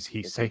 Is he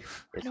Is he-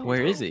 safe?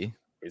 where is he?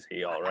 Is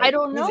he all right? I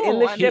don't know. He's in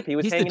the I'm- ship. He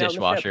was He's the hanging out in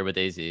the ship. dishwasher with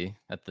AZ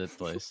at the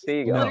place. There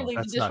you go. No, Literally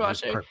the that's not his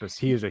dishwasher. purpose.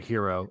 He is a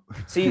hero.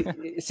 See,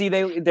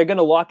 they're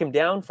gonna lock him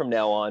down from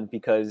now on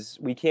because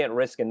we can't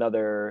risk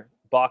another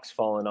box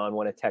falling on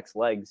one of Tech's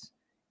legs.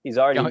 He's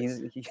already Gon-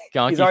 he's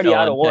Gonky already fell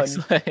out of on one.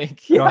 Tech's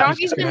leg. Yeah.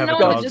 Gonky's gonna gonna have a know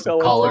dog it just with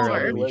all collar over.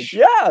 on a Like, leash.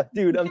 Yeah,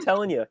 dude, I'm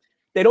telling you,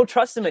 they don't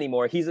trust him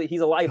anymore. He's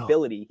a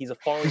liability. He's a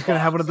falling. He's gonna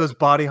have one of box. those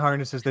body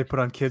harnesses they put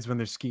on kids when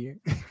they're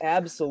skiing.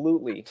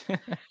 Absolutely.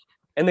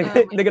 And Oh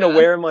they're my gonna God.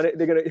 wear him on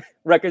it.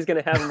 Wrecker's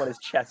gonna have him on his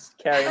chest,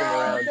 carrying him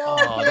around.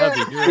 Oh, that'd be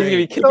He's gonna be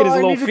great. kicking No, his I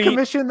little need to feet.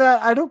 commission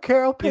that. I don't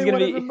care. I'll pay He's gonna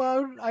whatever be-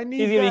 amount. I need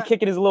He's gonna be that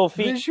kicking his little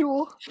feet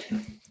visual.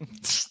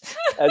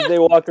 as they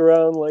walk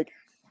around. Like,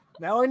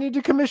 Now I need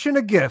to commission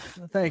a GIF.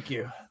 Thank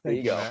you. There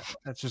you go. Matt.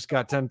 That's just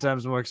got 10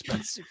 times more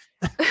expensive.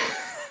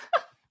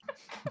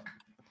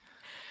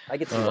 I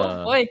get to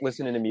Uh, boy.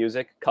 listening to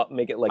music,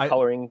 make it like I-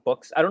 coloring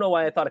books. I don't know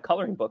why I thought of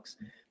coloring books,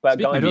 but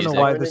Speaking I of don't know music.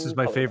 why this is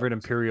my favorite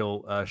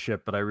Imperial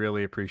ship, but I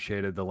really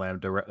appreciated the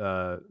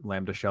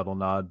Lambda shuttle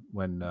nod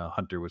when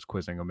Hunter was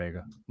quizzing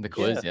Omega. The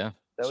quiz, yeah.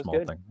 That was Small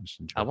good. thing. Just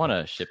enjoyed I want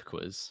that, a ship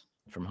quiz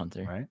from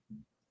Hunter. right?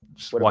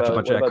 Just What watch about- a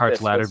bunch what of about Eckhart's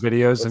this? Ladder What's-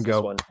 videos what's and this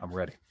go, one? I'm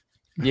ready.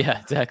 Yeah,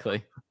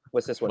 exactly.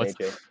 What's this one, What's-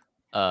 AJ?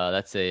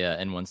 That's a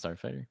N1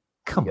 starfighter.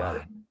 Come Got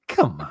on.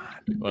 Come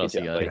on. What else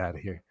you job, got? Get out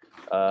of here.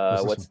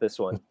 What's this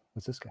one?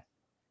 What's this guy?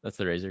 That's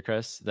the Razor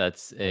Crest.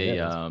 That's yeah, a it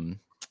is.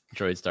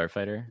 droid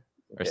starfighter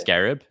or Okay.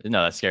 Scarab.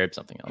 No, that's Scarab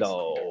something else.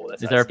 No,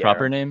 that's Is not there a proper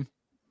Scarab. name?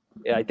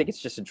 Yeah, I think it's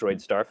just a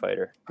droid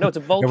starfighter. No, it's a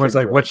vulture. Everyone's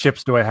like, droid. what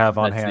ships do I have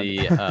on That's hand?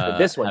 the But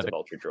this one's Havoc. a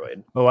vulture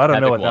droid. Oh, I don't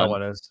know Havoc what that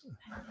one. one is.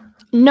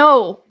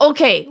 No.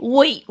 Okay.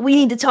 Wait. We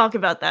need to talk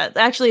about that.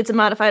 Actually, it's a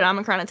modified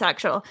Omicron attack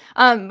shuttle.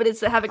 But it's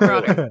the Havoc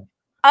Marauder.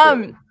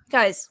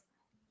 Guys.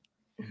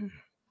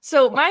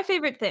 So my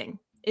favorite thing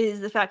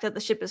is the fact that the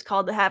ship is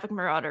called the Havoc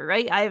Marauder,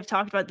 right? I have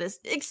talked about this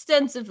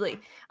extensively.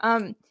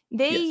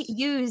 They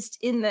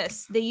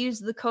Yes. they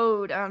used the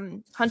code,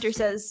 Hunter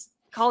says,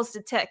 calls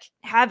to Tech,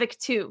 Havoc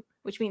 2,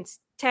 which means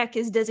Tech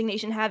is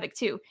designation Havoc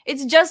 2.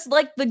 It's just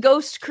like the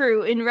Ghost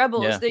crew in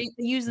Rebels. Yeah. They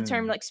use the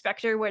term like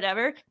Spectre,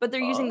 whatever, but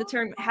they're using the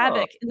term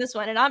Havoc in this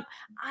one. And I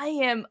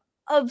am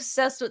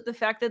obsessed with the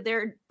fact that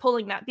they're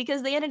pulling that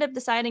because they ended up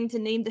deciding to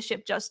name the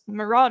ship just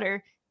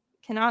Marauder.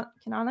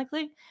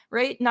 canonically,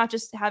 right? Not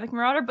just Havoc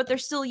Marauder, but they're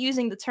still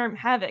using the term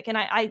Havoc, and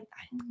I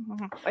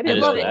didn't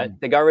is know cool. that.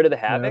 They got rid of the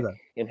I didn't know Havoc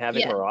in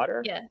Havoc Yeah.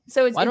 Marauder. Yeah,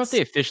 so it's Well, I don't know if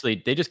they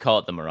officially, they just call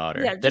it the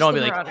Marauder. Yeah, They just don't the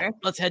be like, Marauder.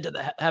 let's head to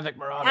the Havoc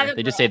Marauder. Havoc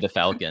They just say the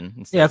Falcon.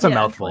 Instead. Yeah, it's a Yeah.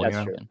 mouthful. That's You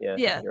know? true. Yeah,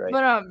 yeah, you're right.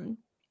 but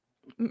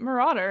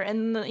Marauder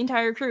and the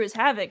entire crew is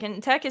Havoc,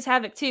 and Tech is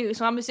Havoc too.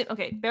 So I'm assuming.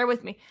 Okay, bear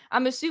with me.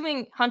 I'm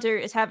assuming Hunter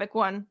is Havoc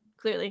 1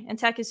 clearly, and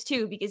Tech is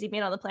 2 because he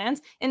made all the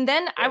plans. And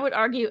then I would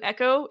argue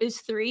Echo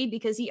is 3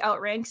 because he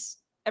outranks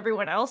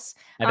everyone else.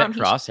 I bet he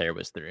Crosshair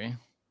was 3.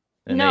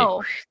 And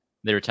No.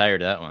 they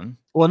retired that one.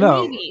 Well,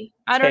 no. Maybe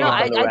I don't know.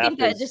 Tank on the I think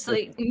that Raptors. just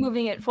like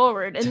moving it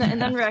forward, and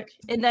then Rec,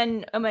 and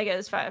then Omega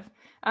is 5.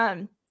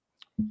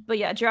 But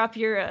yeah, drop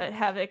your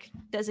Havoc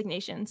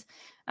designations.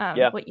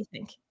 What you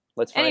think?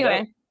 Let's find Anyway,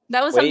 out.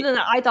 that was Wait. something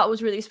that I thought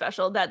was really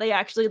special, that they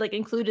actually like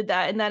included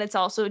that, and that it's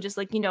also just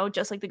like,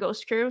 just like the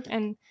Ghost Crew,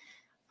 and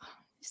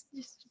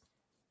just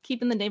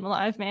keeping the name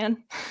alive,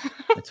 man.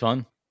 It's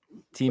fun.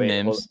 Team Wait,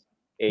 names.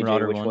 AJ,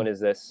 Marauder which one. one is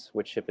this?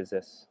 Which ship is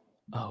this?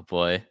 Oh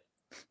boy,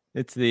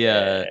 it's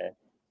the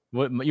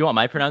What you want,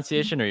 my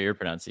pronunciation or your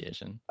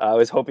pronunciation? I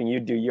was hoping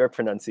you'd do your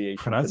pronunciation.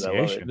 'cause I love it.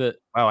 Pronunciation. The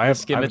Wow, I was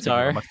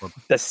Scimitar. thinking much more-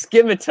 The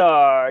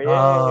Scimitar. Yay.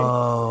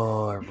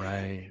 Oh,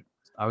 right.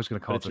 I was going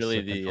to call But it it's the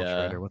really Sip the,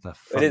 Infiltrator. What the It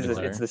fuck? is. is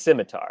Scimitar. It's the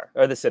Scimitar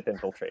or the Sip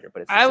Infiltrator,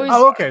 but it's. The I was- Scimitar.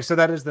 Oh, okay. So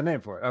that is the name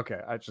for it.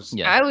 Okay, I just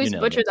Yeah, I you always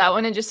nailed butcher it. that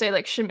one and just say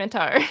like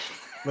Scimitar.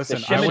 listen.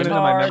 The I went into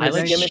my Scimitar, memory the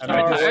bank Scimitar, and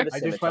or I the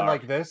just went Scimitar.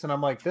 like this, and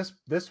I'm like,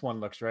 this one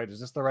looks right. Is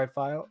this the right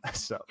file?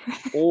 So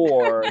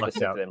Or the Lucked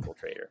Sip out.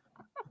 Infiltrator,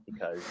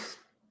 because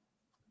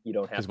you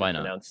don't have 'Cause to why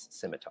not? pronounce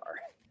Scimitar.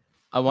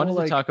 I wanted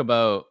like- to talk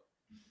about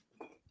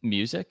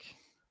music.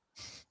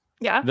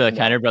 Yeah. The No.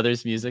 Kiner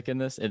Brothers music in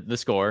this, the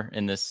score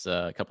in this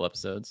couple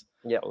episodes.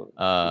 Yeah,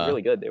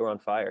 really good. They were on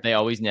fire. They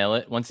always nail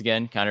it. Once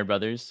again, Kiner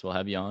Brothers, we'll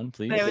have you on,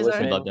 please. They always We'd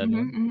are. love to have you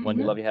on. Mhm, One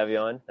We day. love to have you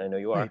on. I know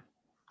you are. Hey,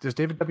 does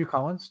David W.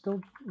 Collins still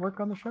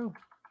work on the show?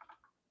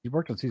 He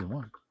worked on season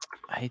 1.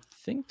 I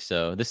think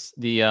so. The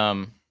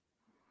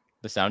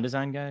sound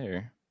design guy,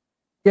 or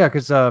Yeah,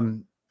 because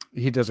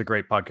he does a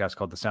great podcast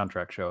called The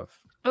Soundtrack Show. If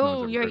no one's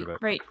Oh, ever you're heard of it.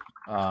 right.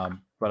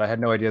 But I had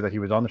no idea that he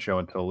was on the show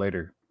until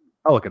later.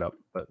 I'll look it up.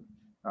 But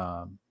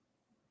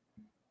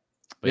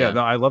But yeah,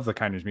 no, I love the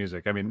Kinder's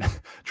music. I mean,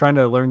 trying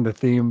to learn the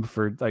theme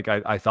for like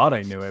I thought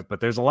I knew it, but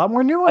there's a lot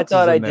more nuances.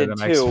 thought I in there did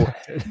than too.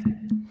 expected.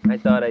 I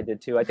thought I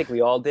did too. I think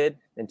we all did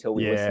until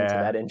we listened to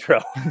Yeah. that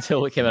intro.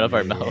 until it came out of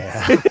our mouths.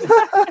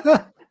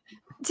 Yeah.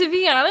 To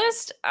be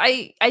honest,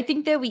 I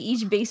think that we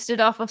each based it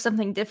off of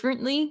something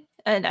differently,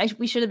 and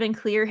we should have been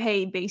clear.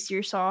 Hey, base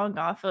your song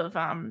off of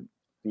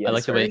Yes. I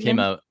like the way it came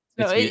out.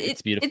 No,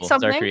 It's beautiful. It's,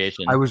 something. our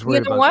creation. I was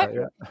worried know about what?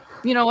 that. Yeah.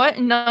 You know what?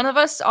 None of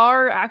us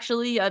are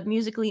actually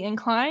musically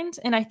inclined,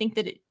 and I think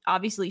that it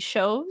obviously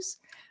shows.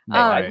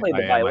 I played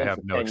the I violin have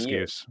for no 10 excuse.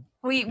 years.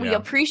 We Yeah.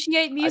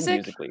 appreciate I'm music.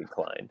 musically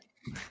inclined.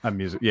 I'm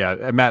music. Yeah,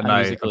 Matt and I'm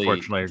I musically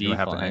unfortunately are going to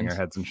have to hang declined. our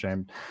heads in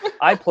shame.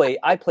 I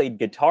played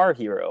Guitar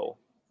Hero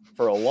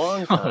for a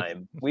long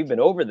time. We've been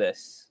over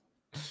this.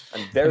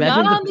 I'm very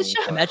Imagine Not on musically the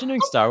show. inclined. Imagine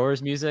doing Star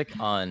Wars music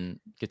on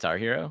Guitar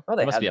Hero. Oh, they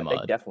There must have be a that. They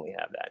mod. definitely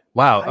have that.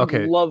 Wow. I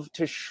Okay. love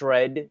to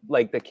shred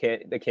like the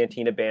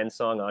Cantina Band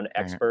song on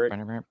Expert.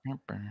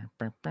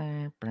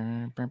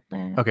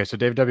 Okay, so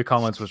David W.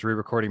 Collins was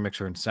re-recording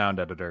mixer and sound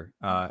editor,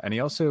 and he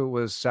also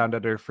was sound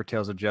editor for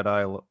Tales of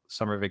Jedi,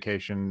 Summer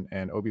Vacation,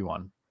 and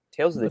Obi-Wan.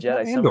 Tales of the But not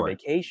Jedi Summer Andor.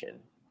 Vacation.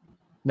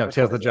 No, Which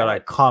Tales one of is the Jedi,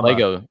 that? comma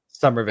Lego.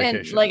 Summer And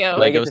Vacation. Lego.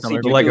 Do I get Lego to see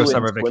Summer Dooku Lego in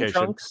Summer swim Vacation.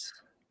 trunks?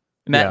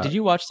 Matt, Yeah. did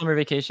you watch Summer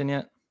Vacation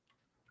yet?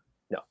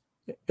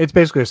 It's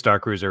basically a Star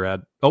Cruiser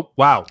ad. Oh,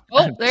 wow.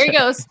 Oh, there he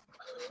goes.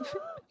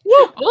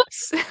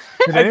 Whoops. Did I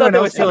thought anyone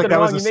there else feel like something that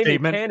was wrong. a You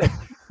made me statement?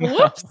 panic.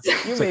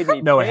 Whoops. You made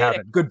me No, I panic.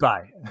 haven't.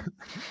 Goodbye.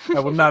 I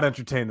will not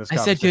entertain this I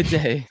said good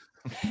conversation.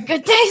 day.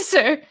 Good day,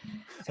 sir.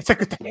 It's a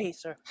good day. Hey,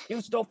 sir,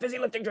 you stole fizzy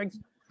lifting drinks.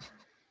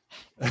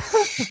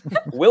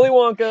 Willy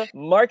Wonka,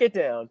 mark it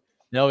down.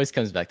 It always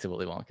comes back to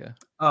Willy Wonka.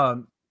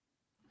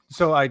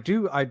 So I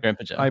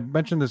Grandpa Joe. I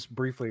mentioned this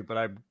briefly, but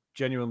I'm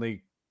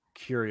genuinely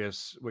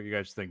curious what you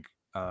guys think.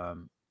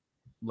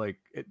 Like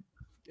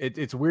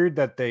it's weird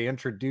that they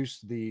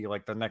introduced the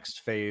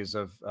next phase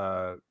of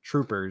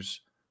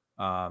troopers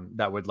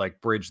that would like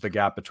bridge the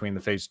gap between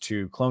the phase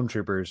 2 clone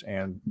troopers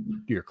and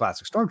your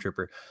classic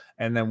stormtrooper,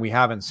 and then we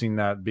haven't seen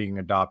that being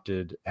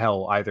adopted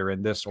either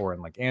in this or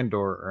in like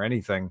Andor or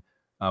anything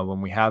when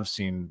we have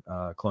seen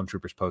clone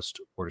troopers post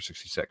Order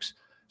 66.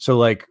 So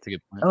like That's a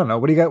good point. I don't know.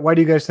 Why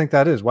do you guys think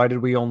that is? Why did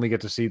we only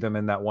get to see them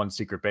in that one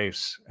secret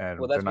base, and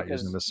Well, they're that's not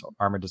using because- this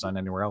armor design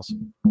anywhere else?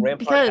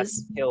 Rampart has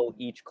to Because- kill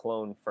each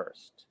clone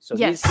first. So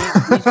Yes.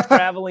 he's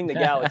traveling the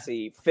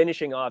galaxy,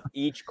 finishing off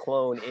each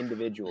clone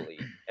individually,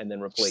 and then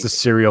Just replacing. a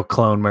serial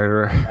clone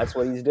murderer. That's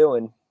what he's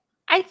doing.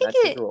 I think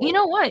That's his role. you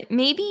know what?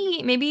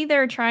 Maybe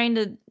they're trying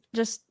to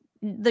just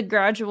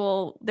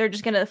they're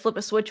just gonna flip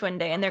a switch one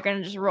day and they're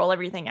gonna just roll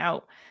everything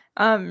out.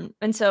 And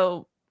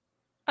so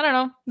I don't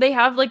know. They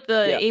have like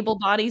the Yeah. able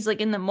bodies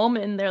like in the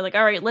moment, and they're like,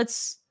 all right,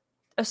 let's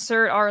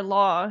assert our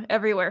law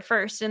everywhere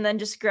first, and then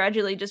just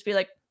gradually just be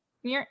like,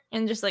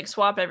 and just like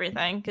swap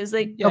everything because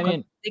they Yeah, I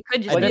mean, they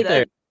could just I do bet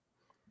that.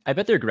 I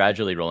bet they're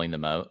gradually rolling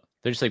them out.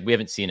 They're just like, we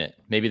haven't seen it.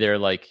 Maybe they're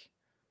like,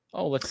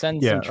 oh, let's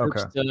send some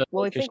troops to.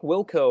 Well, I think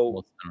Wilco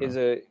Well, I don't is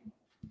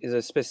know.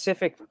 a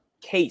specific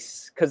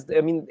case because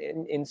I mean,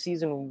 in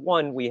season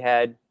 1 we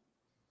had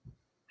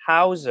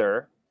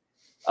Hauser.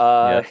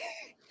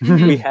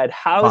 We had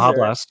Baja Hauser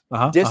Blast.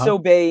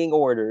 disobeying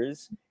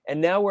orders, and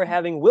now we're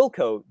having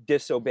Wilco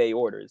disobey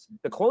orders.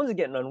 The clones are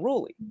getting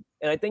unruly,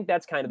 and I think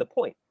that's kind of the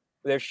point.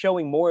 They're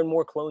showing more and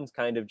more clones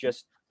kind of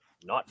just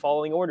not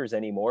following orders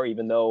anymore,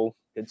 even though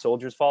good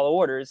soldiers follow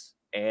orders.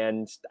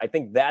 And I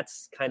think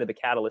that's kind of the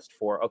catalyst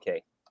for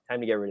okay,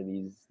 time to get rid of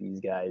these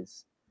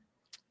guys.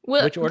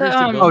 Well, Which orders the,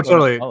 did Wilco Oh,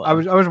 totally. follow? I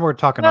was more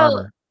talking Well,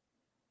 armor.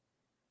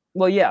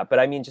 Well, yeah, but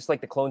I mean, just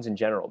like the clones in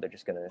general, they're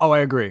just gonna. Oh, I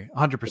agree,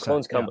 100%. The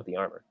clones come with the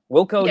armor.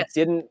 Wilco Yes.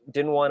 didn't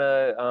want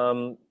to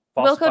Wilco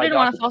didn't want to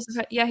documents.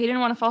 falsify. Yeah, he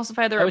didn't want to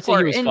falsify the I would report.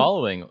 say he was and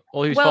following.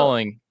 Well, he was well,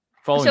 following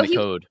so the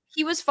code.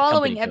 he was following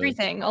company code.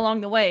 everything along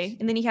the way,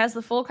 and then he has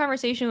the full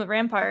conversation with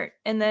Rampart,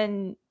 and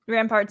then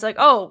Rampart's like,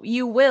 "Oh,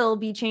 you will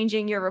be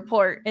changing your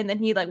report," and then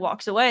he like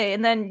walks away,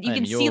 and then you I'm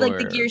can see like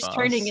the your gears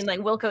turning in boss. like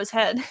Wilco's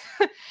head.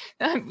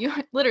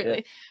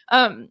 Literally,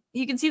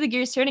 you can see the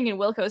gears turning in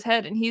Wilco's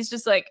head, and he's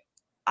just like,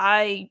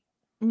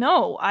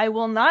 No, I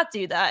will not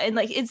do that. And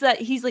like it's that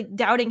he's like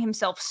doubting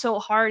himself so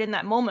hard in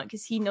that moment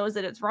because he knows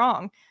that it's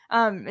wrong.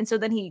 And so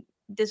then he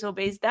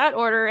disobeys that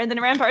order, and then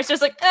Rampart's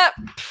just like,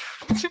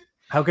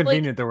 How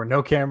convenient there were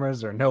no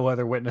cameras or no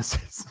other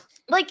witnesses.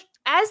 like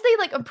as they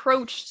like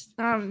approached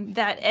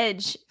that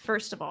edge.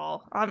 First of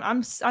all,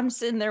 I'm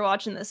sitting there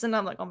watching this, and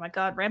I'm like, oh my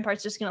god,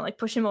 Rampart's just gonna like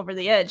push him over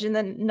the edge, and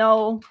then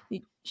no,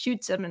 he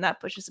shoots him, and that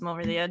pushes him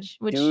over the edge.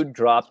 Which Dude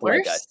dropped like a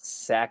worse?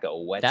 sack of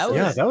wet. That sand.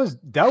 Yeah, that was.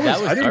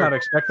 I did not dark.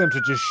 expect them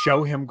to just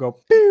show him go.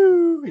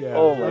 Pew! Yeah,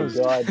 Oh that my was,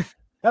 god. that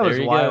There was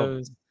he wild.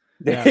 goes.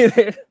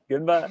 Yeah.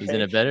 Goodbye. He's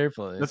in a better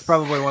place. That's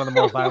probably one of the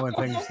more violent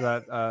things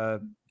that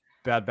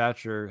Bad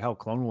Batch or hell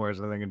Clone Wars,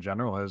 I think in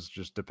general, has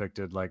just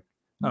depicted. Like,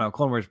 I don't know,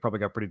 Clone Wars probably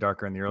got pretty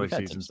darker in the early We've had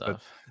some seasons, but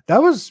stuff.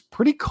 that was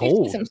pretty We've seen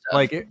cold. some stuff.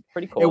 Like it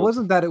pretty cool. it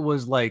wasn't that it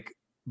was like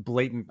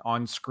blatant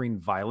on-screen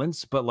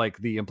violence, but like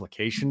the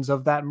implications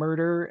of that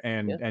murder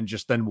and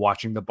just then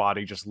watching the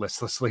body just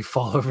listlessly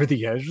fall over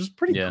the edge was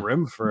pretty Yeah.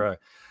 grim for a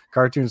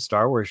cartoon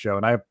Star Wars show.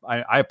 And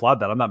I applaud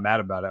that. I'm not mad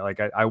about it. Like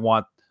I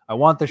want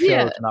the show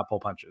Yeah. to not pull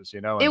punches, you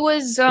know? it And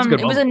was a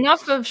good it was moment.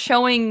 enough of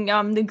showing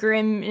the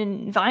grim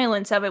and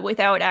violence of it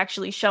without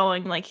actually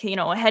showing like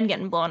a head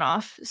getting blown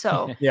off.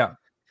 So yeah.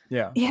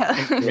 yeah.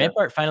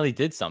 Rampart finally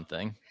did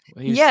something.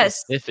 He was Yes.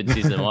 so stiff in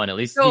season 1. At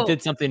least he So-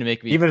 did something to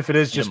make me Even if it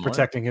is hate just him more.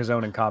 protecting his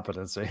own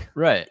incompetency.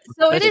 Right.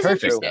 So That's it is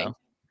perfect, interesting. though.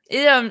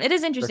 It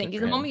is interesting Perfect because for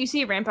the him. moment you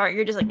see Rampart,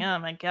 you're just like, oh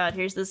my god,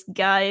 here's this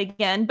guy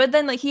again. But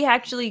then like he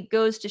actually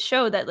goes to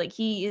show that like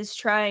he is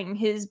trying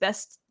his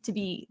best to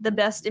be the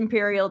best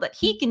Imperial that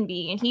he can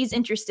be, and he's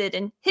interested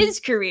in his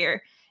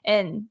career,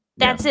 and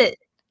that's it.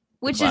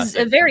 Which is a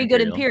classic very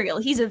good Imperial. Imperial.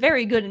 He's a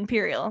very good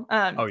Imperial.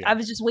 Oh, yeah. I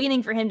was just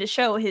waiting for him to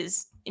show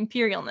his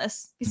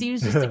Imperialness because he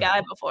was just a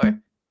guy before.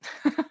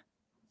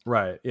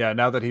 Right. Yeah.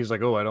 Now that he's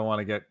like, oh, I don't want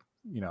to get,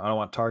 I don't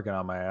want Tarkin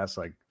on my ass.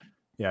 Like,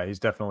 yeah, he's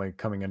definitely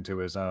coming into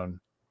his own.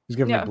 He's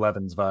giving Yeah. me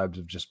Blevins vibes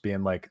of just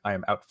being like, I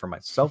am out for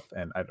myself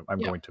and I'm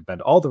Yeah. going to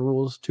bend all the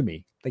rules to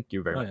me. Thank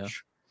you very Oh, yeah.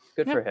 much.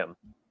 Good for him.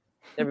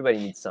 Everybody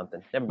needs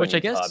something. Everybody Which I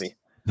needs a guess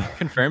hobby.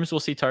 confirms we'll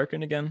see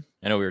Tarkin again.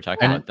 I know we were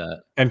talking Yeah. about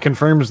that. And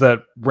confirms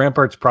that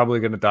Rampart's probably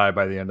going to die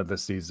by the end of the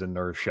season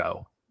or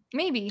show.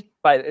 Maybe.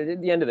 By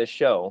the end of the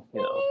show,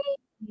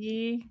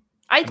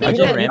 I Imagine think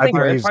You that Rampart- think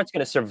he's- Rampart's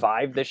going to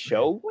survive this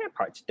show?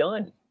 Rampart's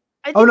done.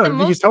 I think Oh, no, the he's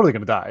most totally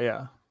going to die.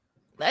 Yeah.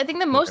 I think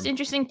the most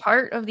interesting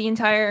part of the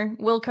entire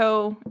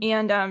Wilco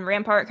and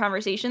Rampart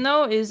conversation,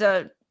 though, is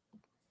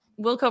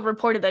Wilco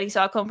reported that he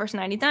saw Clone Force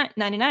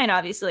 99,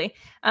 obviously.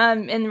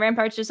 And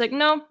Rampart's just like,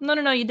 no,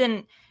 you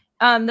didn't.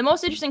 The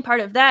most interesting part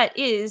of that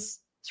is,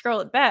 scroll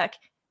it back,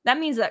 that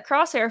means that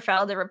Crosshair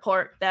filed a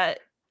report that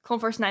Clone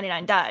Force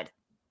 99 died.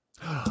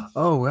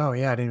 Oh, wow.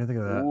 Yeah. I didn't even think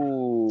of that.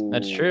 Ooh.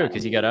 That's true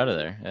because he got out of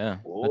there. Yeah.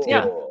 That's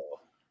Yeah. good.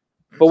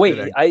 But wait,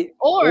 good.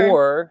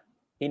 Or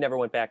he never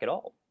went back at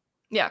all.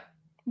 yeah,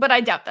 but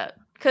I doubt that.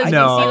 Because you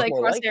No. see, like,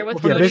 More like Crosshair it.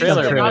 with Well, the based on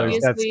trailer, trailers,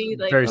 that's obviously,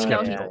 like, very you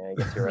know, skeptical.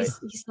 I guess you're right.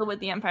 he's still with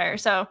the Empire.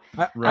 So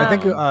I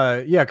think,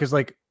 Um, yeah, because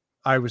like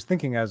I was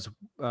thinking as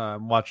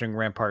watching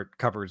Rampart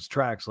cover his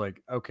tracks,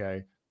 like,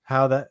 okay,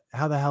 how the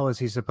hell is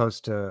he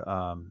supposed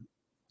to,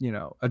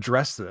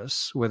 address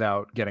this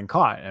without getting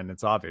caught? And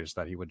it's obvious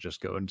that he would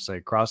just go and say,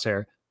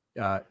 Crosshair,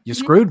 you Mhm.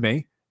 screwed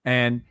me,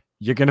 and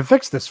you're gonna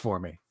fix this for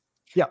me.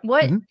 Yeah,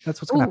 What?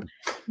 that's what's gonna Ooh. happen.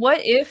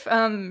 What if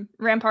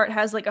Rampart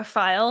has like a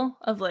file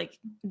of like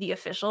the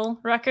official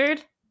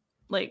record,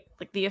 like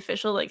the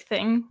official like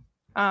thing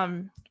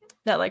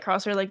that like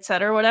Crosshair like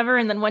said or whatever,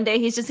 and then one day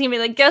he's just gonna be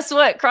like, guess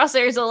what?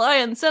 Crosshair's a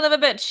lion, son of a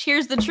bitch.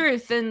 Here's the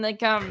truth, and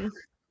like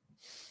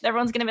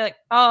everyone's gonna be like,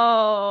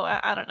 oh,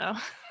 I don't know.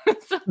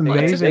 So,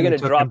 Amazing. They're going it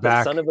to took drop him the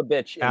back son of a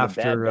bitch in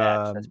after, the Bad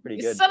Batch. That's pretty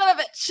you good. son of a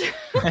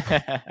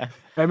bitch.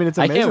 I mean, it's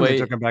I can't amazing they wait.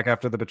 took him back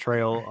after the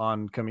betrayal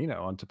on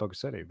Camino on Tipoca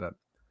City, but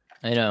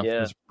I know. It Yeah.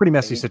 was a pretty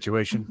messy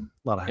situation.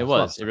 A lot of It a lot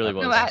of was. It stuff really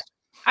happened. was.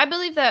 I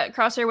believe that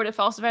Crosshair would have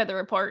falsified the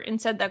report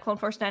and said that Clone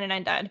Force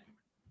 99 died.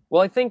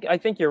 Well, I think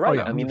you're right.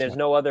 yeah, I mean, there's 100%.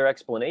 no other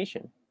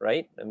explanation,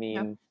 right? I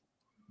mean,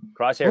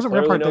 Crosshair Wasn't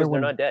clearly Rampart there knows they're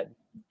when- not dead.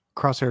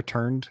 Crosshair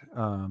turned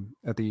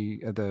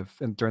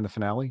during the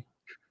finale.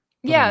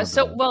 Yeah, remember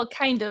so that. well,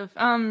 kind of.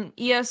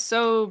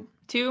 ESO2.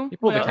 He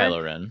pulled a whatever.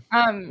 Kylo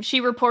Ren.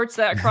 She reports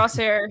that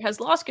Crosshair has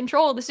lost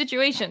control of the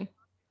situation,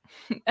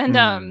 and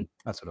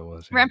That's what it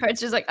was. Rampart's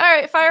just like, all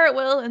right, fire at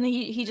will, and then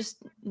he just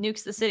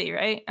nukes the city,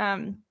 right?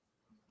 And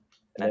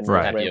then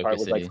Right. Rampart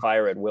was like City.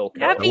 fire at will.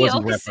 It Happy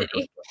wasn't Oka Rampart.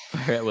 City.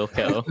 Fire at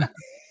Wilco.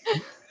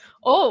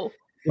 Oh,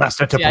 Last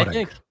set to Yeah,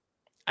 pudding.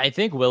 I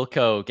think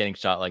Wilco getting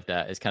shot like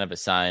that is kind of a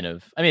sign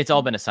of. I mean, it's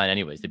all been a sign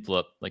anyways. They blew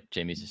up, like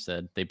Jamie just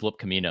said. They blew up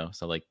Camino.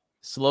 So like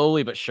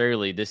slowly but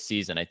surely this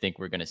season, I think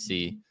we're gonna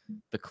see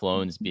the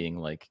clones being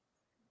like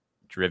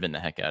driven the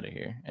heck out of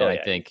here. And Oh, I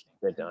yeah, think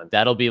they're done.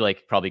 that'll be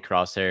like probably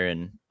Crosshair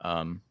and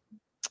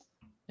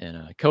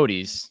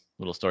Cody's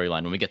little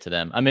storyline when we get to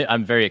them.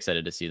 I'm very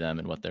excited to see them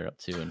and what they're up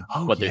to and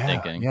what they're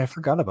thinking. Yeah, I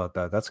forgot about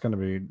that. That's going to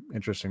be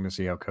interesting to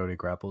see how Cody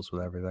grapples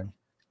with everything.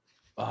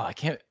 Oh, I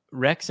can't.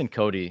 Rex and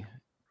Cody,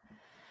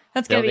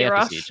 that's they gonna be have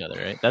rough. to see each other,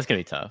 right? That's gonna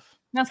be tough.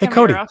 That's Hey, gonna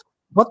Cody. be rough.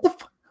 What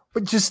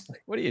the? Just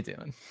What are you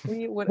doing?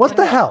 what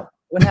the hell?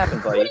 What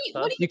happened, buddy?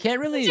 What are You can't you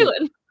really.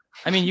 doing?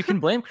 I mean, you can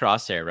blame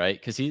Crosshair, right?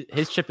 Because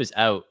his chip is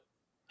out,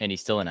 and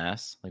he's still an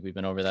ass. Like we've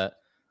been over that.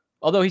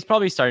 Although he's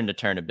probably starting to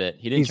turn a bit.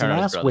 He didn't He's an turn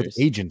on his ass brothers.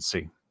 with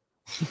agency.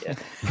 Yeah.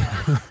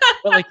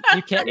 But like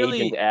you can't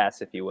really Agent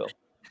ass, if you will.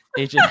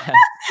 agent.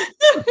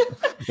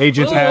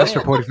 Agent Oh, ass yeah.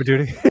 reporting for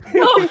duty.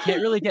 You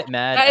can't really get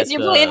mad. Guys, at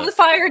you're the- playing with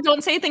fire.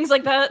 Don't say things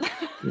like that.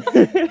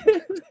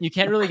 You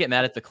can't really get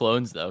mad at the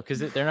clones though, because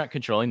they're not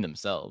controlling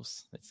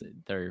themselves.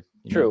 They're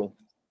True.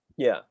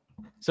 Yeah.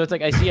 So it's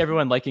like I see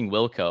everyone liking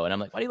Wilco, and I'm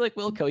like, why do you like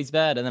Wilco? He's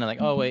bad. And then I'm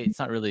like, oh wait, it's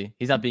not really.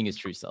 He's not being his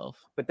true self.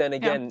 But then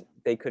again,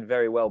 they could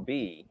very well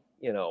be,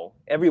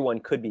 everyone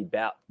could be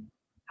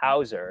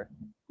Hauser.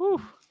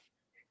 Whew.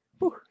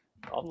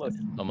 Almost.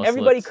 Almost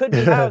Everybody slipped.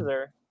 could be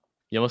Hauser.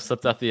 You almost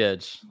slipped off the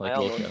edge, like I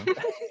almost,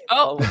 Wilco.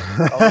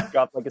 Oh, almost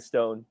dropped like a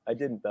stone. I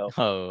didn't, though.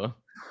 Oh.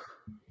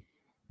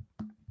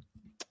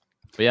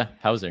 But yeah,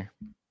 Hauser.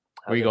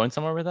 Were you Hauser. going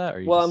somewhere with that?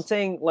 Or you Well, I'm just,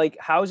 saying, like,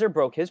 Hauser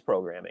broke his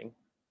programming.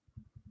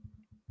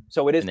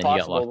 So it is And then he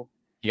got possible.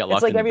 you got It's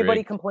locked like in the everybody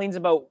brig. complains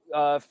about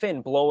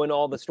Finn blowing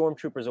all the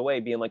stormtroopers away,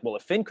 being like, well,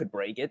 if Finn could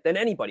break it, then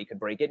anybody could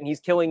break it. And he's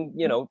killing,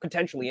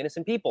 potentially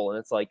innocent people. And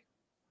it's like,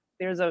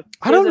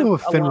 I don't know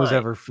if a Finn was line.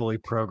 ever fully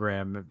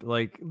programmed.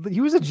 Like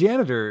he was a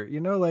janitor,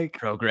 like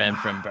Programmed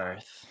from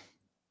birth.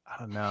 I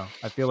don't know.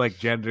 I feel like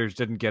janitors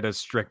didn't get as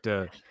strict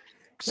a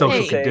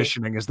social Hey.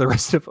 conditioning as the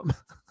rest of them.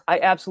 I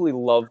absolutely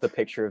love the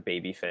picture of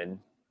baby Finn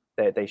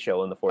that they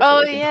show in the Force Oh,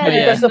 Awakens. yeah, I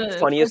think that's yeah. the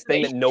funniest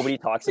thing that nobody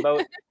talks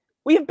about.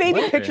 We have baby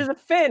Where? pictures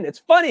of Finn. It's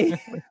funny.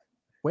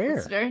 Where?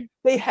 it's very.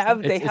 They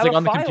have It's a like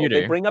on the file they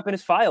computer. bring up in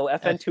his file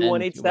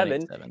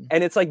FN2187, FN2187.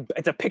 and it's like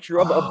it's a picture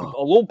of a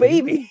little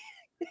baby,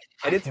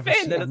 and it's I've never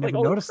Finn, seen- and I've it's like,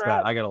 never oh noticed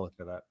crap. that. I gotta look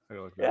at that. Yeah, Do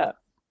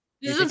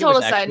you This is a think it was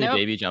total side actually note.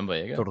 Baby John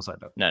Boyega? Total side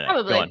note. No,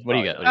 Probably. go on. What do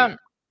you got? What do you got?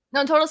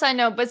 No, total side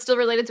note, but still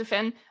related to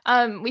Finn.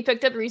 We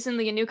picked up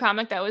recently a new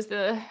comic that was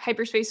the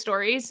Hyperspace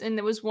Stories, and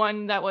there was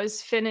one that was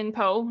Finn and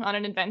Poe on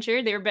an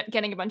adventure. They were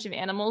getting a bunch of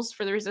animals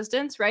for the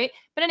Resistance, right?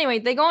 But anyway,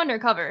 they go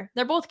undercover.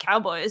 They're both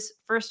cowboys,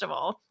 first of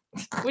all,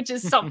 which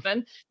is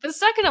something. But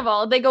second of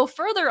all, they go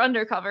further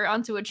undercover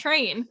onto a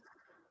train,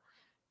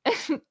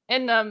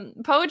 and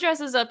Poe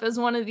dresses up as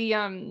one of the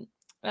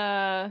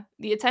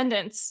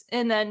attendants,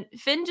 and then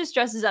Finn just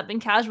dresses up in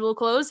casual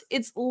clothes.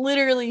 It's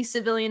literally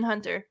Civilian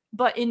Hunter,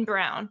 but in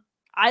brown.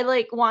 I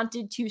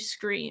wanted to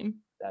scream.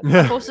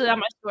 I posted on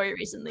my story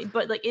recently,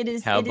 but it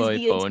is Cowboy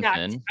the Poe and exact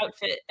Finn.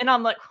 outfit, and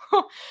I'm like,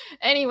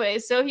 anyway.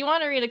 So if you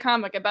want to read a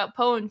comic about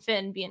Poe and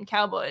Finn being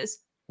cowboys,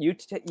 you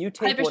take one of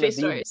Hyperspace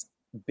the Stories.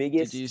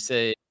 biggest. Did you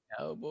say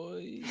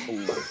cowboys?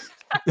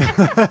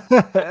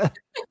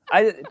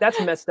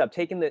 That's messed up.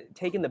 Taking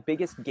the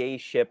biggest gay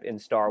ship in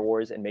Star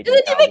Wars and making Did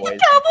it they make the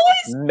cowboys.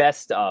 cowboys?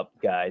 Messed up,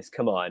 guys.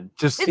 Come on.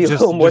 just Be a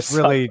little more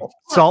really subtle.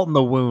 salt in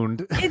the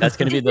wound. That's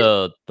gonna be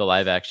the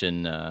live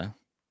action.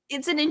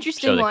 It's an show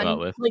interesting they come one. out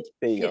with.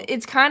 There you go.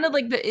 It's kind of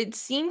like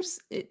it's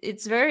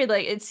very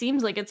it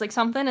seems like it's like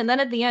something, and then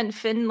at the end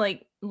Finn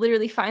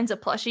literally finds a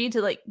plushie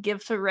to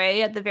give to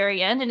Rey at the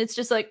very end, and it's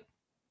just like,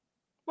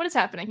 what is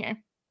happening here?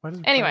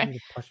 Anyway,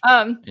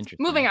 Interesting.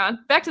 moving on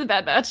back to the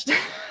Bad Batch.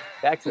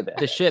 Back to that.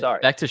 The ship. Sorry.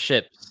 Back to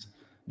ships.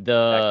 The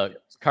Back to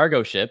ships.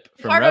 cargo ship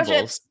from Cargo Rebels.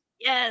 ships.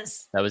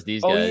 Yes. That was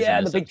these Oh guys. yeah,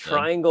 in the this big episode.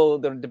 triangle,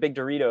 the big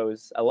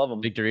Doritos. I love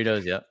them. Big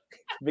Doritos. Yeah.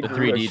 Big the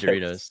 3D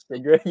chips.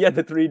 Yeah,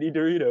 the 3D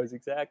Doritos.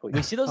 Exactly.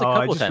 We see those a Oh,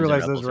 couple I just times. in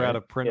realized those Rebels, were out right?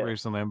 of print Yeah.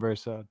 recently. I'm very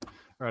sad.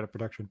 Or out of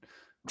production.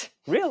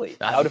 Really?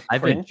 I- Out of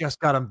I've been- print? Just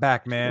got them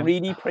back, man.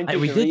 3D printed.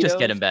 We did just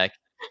get Doritos? him back.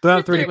 They're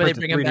not 3D When they printed,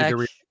 bring him 3D back,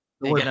 Doritos.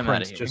 The they word get him outta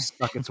print's here. just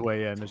stuck its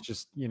way in. It's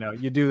just,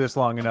 you do this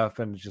long enough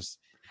and it's just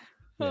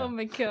Oh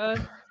my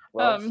god.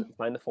 Well, Um,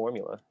 find the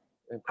formula.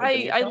 and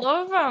print them I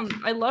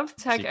yourself. love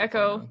Tech Secret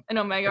Echo formula. and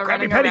Omega Krabby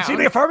running Patty, around. see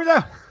the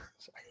formula.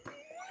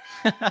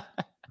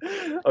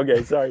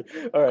 Okay, sorry.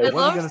 All right. I wasn't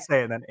love- gonna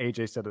say it, and then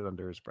AJ said it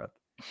under his breath.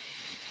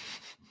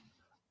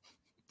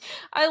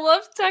 I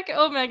love Tech,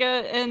 Omega,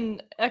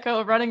 and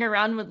Echo running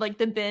around with like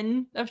the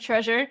bin of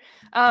treasure.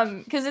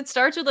 Because it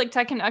starts with like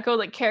Tech and Echo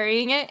like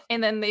carrying it,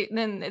 and then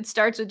it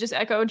starts with just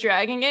Echo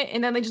dragging it,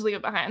 and then they just leave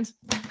it behind.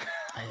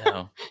 I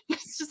know.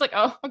 It's just like,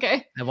 oh,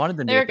 okay. I wanted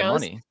them to There get it the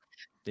goes. money.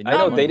 They I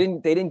know need the they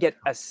money. didn't get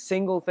a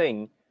single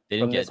thing They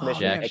didn't from get this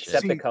mission jack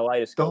except the shit.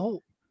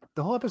 kaleidoscope.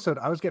 The whole episode,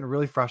 I was getting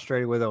really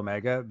frustrated with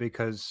Omega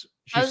because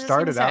I she was just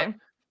gonna started out. say.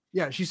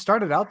 Yeah, she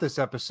started out this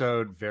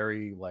episode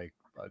very like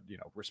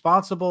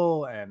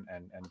responsible and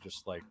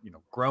just like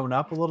grown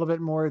up a little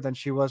bit more than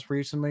she was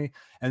recently,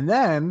 and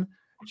then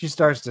she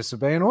starts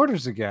disobeying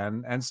orders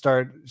again and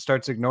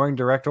starts ignoring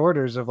direct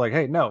orders of like,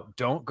 hey, no,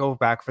 don't go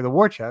back for the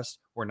war chest.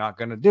 We're not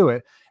going to do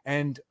it.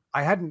 And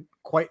I hadn't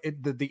quite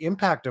the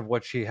impact of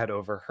what she had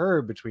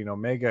overheard between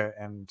Omega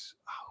and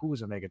who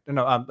was Omega?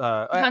 No,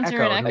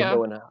 Hunter and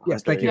Echo.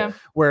 Yes, thank you. Yeah.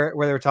 Where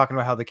they were talking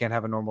about how they can't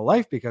have a normal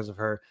life because of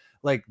her.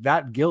 Like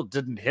that guilt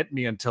didn't hit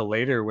me until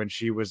later when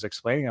she was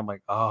explaining. I'm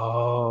like,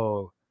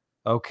 oh,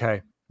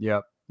 okay,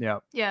 yep.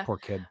 Yeah. Poor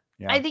kid.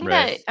 Yeah, I think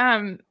Right.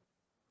 that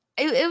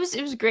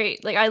it was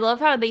great. Like I love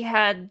how they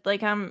had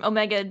like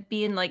Omega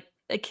being like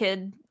a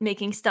kid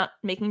making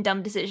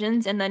dumb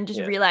decisions and then just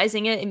Yeah.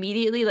 realizing it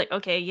immediately, like,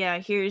 okay, yeah,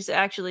 here's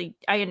actually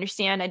I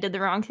understand I did the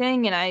wrong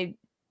thing and I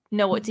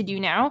know what to do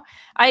now.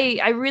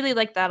 I really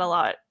like that a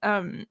lot.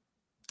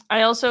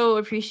 I also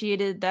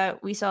appreciated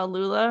that we saw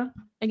Lula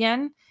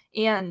again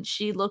and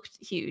she looked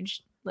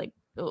huge. Like,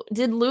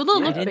 did Lula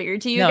Yeah. look bigger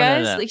to you No, no,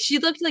 guys? no. Like she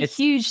looked like It's-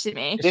 huge to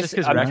me. It's This- just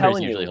because I'm Wrecker is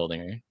telling usually you.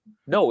 holding her.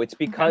 No, it's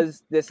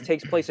because this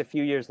takes place a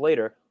few years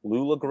later.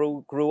 Lula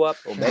grew up.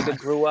 Omega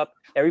grew up.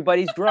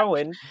 Everybody's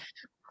growing.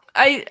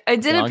 I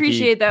did Donkey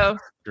appreciate though.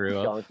 Grew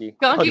up. Donkey.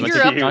 Donkey He went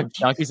grew to- up.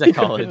 Donkey's at He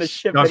couldn't college. the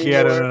ship Donkey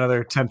added anymore.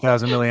 another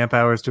 10,000 milliamp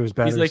hours to his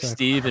battery. He's like cycle.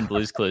 Steve in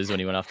Blue's Clues when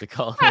he went off to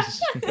college.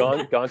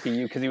 Donkey,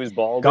 you because he was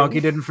bald. Donkey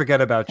didn't forget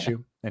about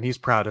you, and he's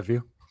proud of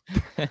you.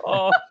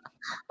 Oh,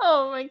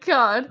 Oh my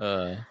god.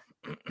 Uh,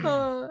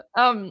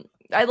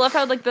 I love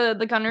how like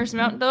the gunner's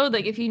mount though.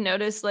 Like if you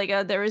notice, like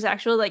there was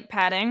actual like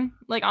padding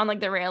like on like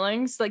the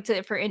railings, like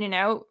for in and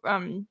out.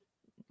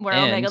 Where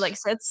Omega And like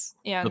sits.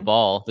 Yeah.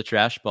 the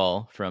trash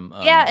ball from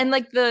Yeah, and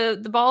like the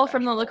ball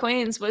from the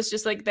LaQuains was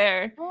just like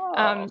there.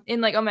 oh.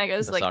 In like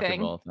Omega's the like soccer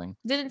thing. ball thing.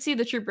 Didn't see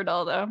the trooper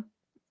doll though.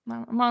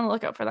 I'm on the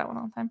lookout for that one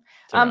all the time.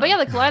 It's But yeah,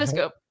 around. the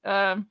kaleidoscope.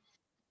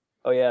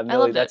 Oh yeah, Millie,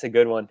 loved that's a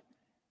good one.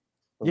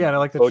 Yeah, and I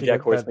like that she BoJack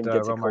that, Horseman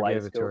gets a Romar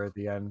gave it to kaleidoscope. her at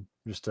the end,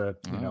 just to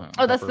Oh.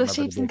 Oh, that's help her the remember to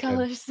shapes be a and kid.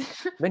 colors.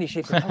 Many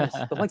shapes and colors,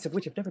 the likes of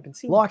which have never been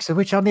seen. Locks of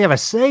which I've never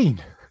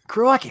seen.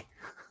 Crikey.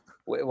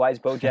 Why is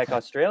BoJack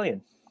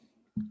Australian?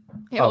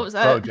 Yeah, what was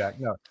that? BoJack.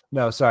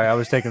 No, sorry, I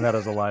was taking that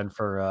as a line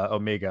for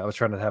Omega. I was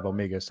trying to have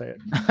Omega say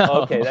it.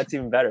 Okay, that's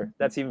even better.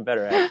 That's even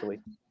better, actually.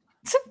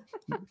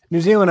 New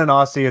Zealand and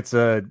Aussie, it's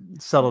a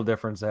subtle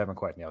difference I haven't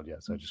quite nailed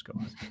yet, so just go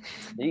on.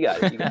 You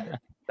got it. You got it.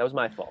 That was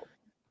my fault.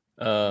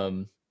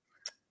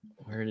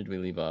 Where did we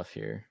leave off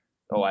here?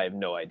 Oh, I have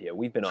no idea.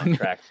 We've been on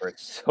track for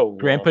so long.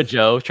 Grandpa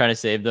Joe trying to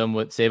save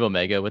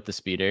Omega with the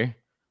speeder.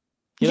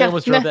 He Yeah,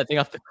 almost drove that thing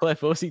off the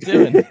cliff. What was he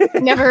doing?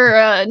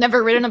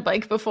 Never ridden a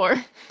bike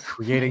before.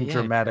 Creating Yeah,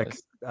 dramatic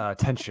gross.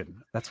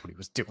 tension. That's what he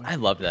was doing. I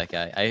love that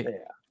guy. Yeah.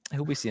 I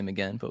hope we see him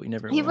again, but we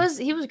never. He will.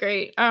 was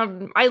great.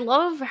 I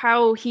love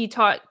how he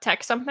taught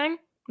Tech something.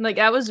 Like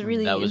that was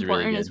really That was really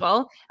important as good.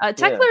 well.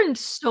 Tech Yeah. learned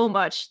so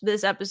much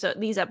these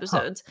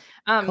episodes.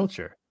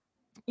 Culture.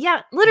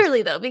 Yeah,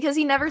 literally though, because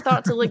he never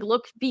thought to like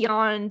look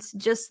beyond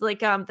just like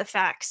the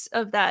facts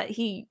of that.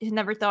 He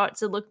never thought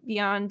to look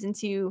beyond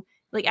into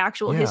like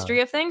actual Yeah. history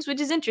of things, which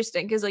is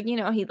interesting because like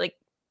he like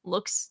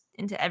looks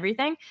into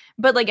everything,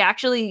 but like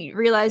actually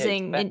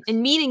realizing facts,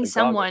 and meeting like goggles.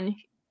 someone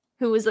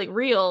who was like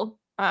real.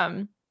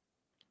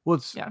 Well,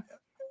 it's Yeah.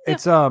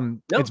 it's No,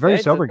 it's very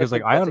that's a- sober because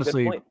that's a- like that's a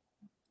good point.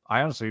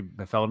 I honestly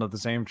fell into the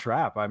same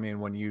trap. I mean,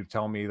 when you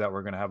tell me that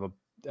we're going to have an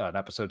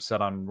episode set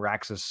on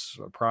Raxus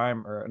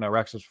Prime or no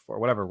Raxus or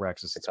whatever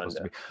Raxus is supposed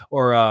to be,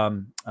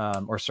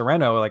 or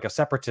Sereno, like a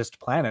separatist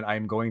planet,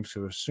 I'm going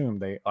to assume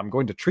I'm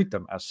going to treat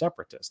them as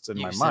separatists in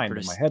You my mind,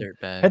 in my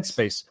separatist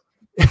dirtbags.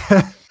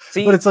 headspace.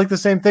 See, But it's like the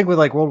same thing with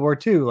like World War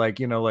II. Like,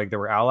 like there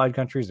were allied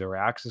countries, there were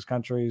Axis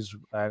countries,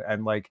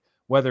 and like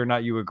whether or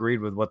not you agreed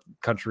with what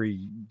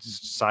country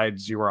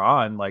sides you were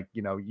on, like,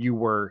 you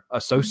were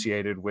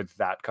associated with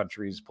that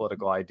country's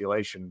political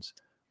ideations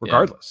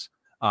regardless.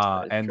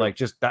 That is And true. like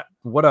just that,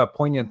 what a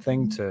poignant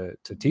thing to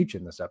teach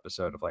in this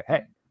episode of like,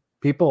 hey,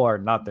 people are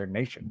not their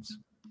nations.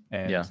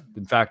 And Yeah.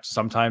 in fact,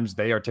 sometimes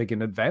they are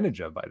taken advantage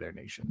of by their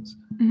nations.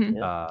 Mhm.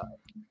 Yeah.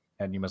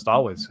 And you must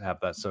always have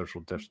that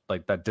social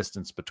like that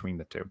distance between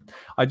the two.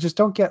 I just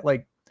don't get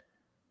like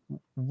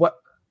what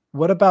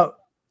about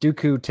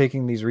Dooku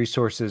taking these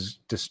resources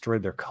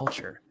destroyed their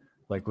culture?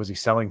 Like, was he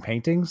selling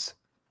paintings?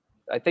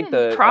 I think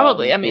the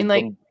Probably. I mean,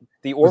 like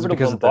the Was it orbital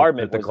because of the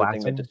bombardment was the thing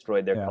glassing? that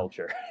destroyed their Yeah.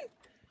 culture.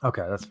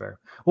 Okay, that's fair.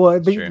 Well,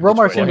 Sure.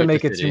 Romar Which seemed to one?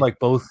 make The it seem city. like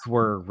both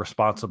were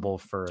responsible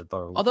for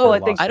the. Although I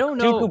think I don't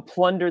know. Dooku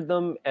plundered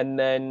them, and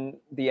then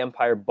the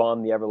Empire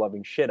bombed the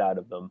ever-loving shit out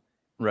of them.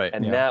 Right.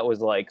 And Yeah. that was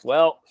like,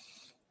 well,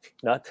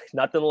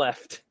 nothing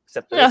left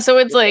except for Yeah, this so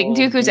it's like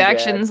little Dooku's doodad.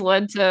 actions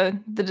led to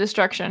the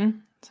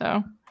destruction.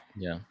 So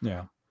Yeah.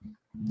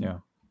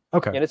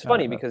 Okay. And it's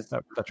funny because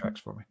that tracks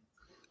for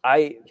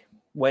me.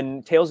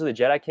 when Tales of the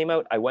Jedi came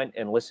out, I went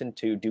and listened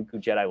to Dooku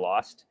Jedi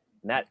Lost,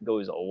 and that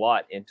goes a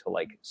lot into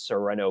like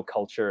Sereno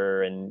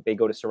culture, and they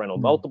go to Sereno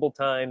multiple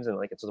times, and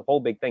like it's a whole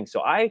big thing.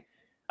 So I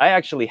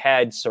actually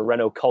had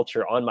Sereno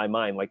culture on my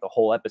mind like the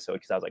whole episode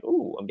because I was like,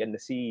 ooh, I'm getting to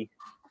see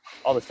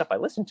all the stuff I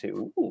listened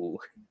to. Ooh,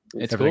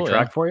 It's Everything cool.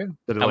 track for you?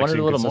 Did it, I like, wanted a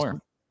seem little consistent?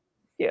 more.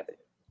 yeah.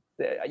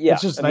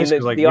 It's just I nice mean,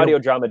 'cause, like, the you audio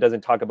don't- drama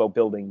doesn't talk about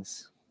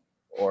buildings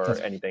or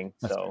That's- anything,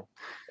 that's so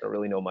I don't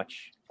really know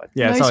much. But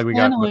Yeah, it's Nice not like we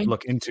got to channeling.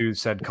 look into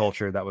said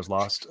culture that was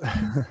lost.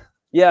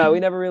 yeah, we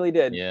never really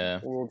did. Yeah.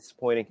 A little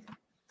disappointing.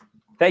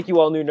 Thank you,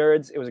 all new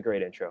nerds. It was a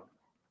great intro.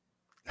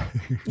 Oh,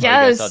 you guys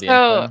yes, saw the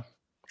so intro?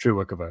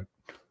 True Wickabout.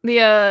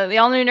 the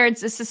all new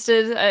nerds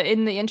assisted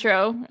in the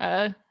intro.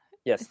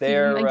 Yes, Theme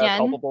they're again.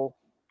 culpable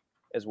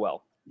as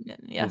well, Yes.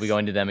 We'll be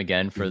going to them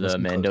again for the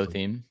Listen Mando closely.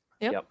 theme.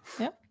 Yep.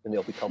 and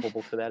they'll be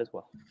culpable for that as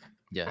well.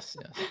 Yes.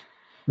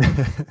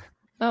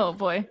 Oh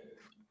boy.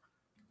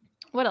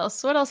 What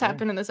else? What else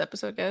happened in this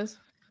episode, guys?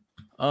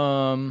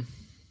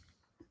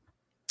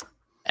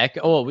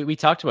 Echo. Oh, we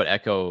talked about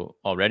Echo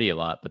already a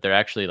lot, but they're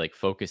actually like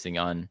focusing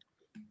on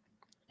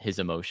his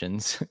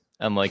emotions,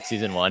 unlike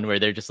season 1, where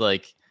they're just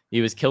like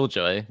he was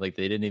Killjoy. Like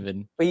they didn't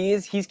even. But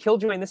he's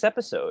Killjoy in this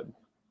episode.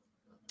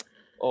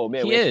 Oh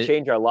man, He we have is. to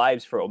change our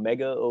lives for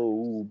Omega.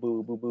 Oh,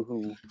 boo, boo, boo,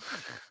 hoo.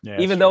 Yeah,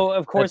 Even it's though,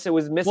 of course, it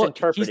was he's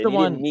misinterpreted. the He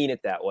one- didn't mean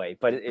it that way,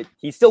 but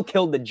he still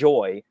killed the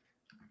joy.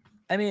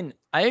 I mean,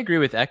 I agree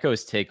with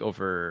Echo's take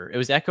over. It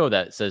was Echo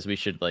that says we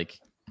should like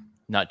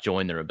not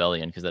join the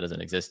rebellion because that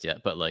doesn't exist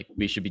yet, but like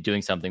we should be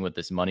doing something with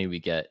this money we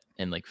get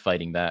and like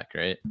fighting back,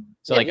 right?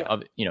 So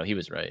Yeah, he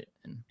was right.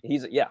 And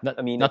He's Not-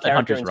 I mean, not the that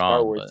character Hunter's in Star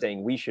wrong, Wars but-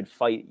 saying we should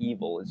fight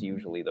evil is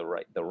usually the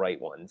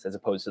right ones, as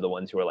opposed to the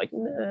ones who are like,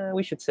 nah,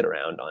 we should sit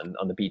around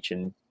on the beach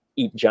and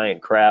eat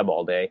giant crab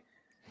all day.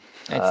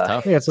 it's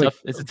tough. yeah, it's like-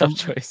 It's a tough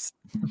choice.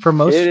 For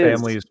most It is.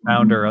 families,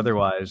 found or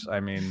otherwise, I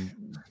mean,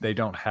 they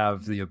don't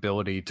have the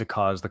ability to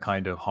cause the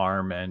kind of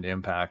harm and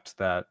impact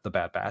that the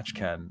Bad Batch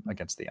can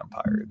against the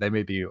Empire. They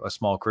may be a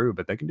small crew,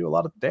 but they can do a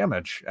lot of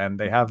damage, and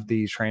they have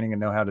the training and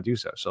know how to do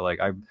so. So,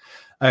 like,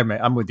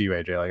 I'm with you,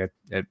 AJ. Like,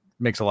 it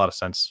makes a lot of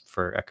sense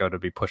for Echo to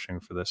be pushing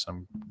for this.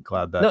 I'm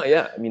glad that. No,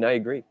 yeah, I mean, I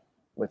agree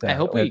with that. I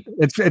hope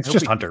it's hope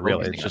just we Hunter, keep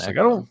really. focusing It's on just like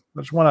Echo.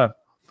 I just want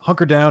to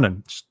hunker down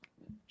and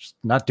just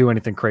not do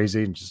anything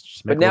crazy and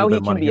just make But a now little bit he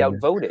of can money be here and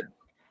outvoted.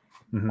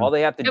 there. Mhm. All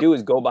they have to Yep. do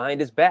is go behind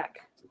his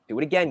back. Do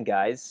it again,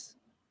 guys.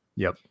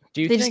 Yep.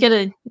 Do you They think? just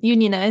gotta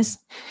unionize.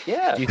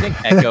 Yeah. Do you think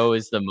Echo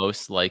is the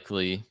most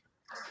likely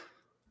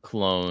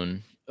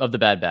clone of the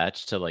Bad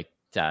Batch to like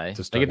die?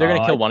 To Like if they're gonna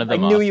start- kill one of I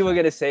them knew off, you were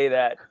gonna say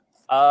that.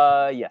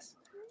 Yes.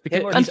 because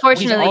Him or- he's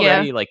Unfortunately, yeah.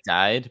 already like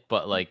died,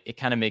 but like it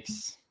kind of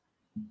makes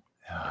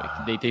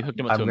they hooked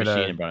him up to I'm a gonna-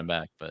 machine and brought him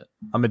back, but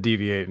I'm gonna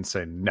deviate and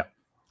say no.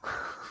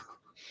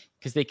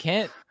 because they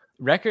can't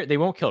Wrecker, they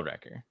won't kill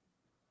Wrecker.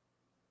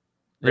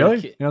 They would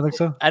Really? ki- You don't think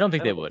so? I don't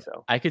think I they don't think would.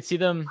 so. I could see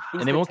them,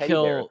 He's and they the won't teddy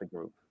bear kill. of the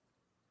group.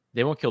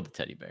 They won't kill the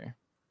teddy bear.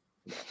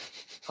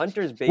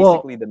 Hunter's Well-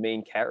 basically the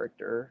main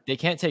character. They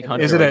can't take Is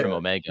Hunter it away a- from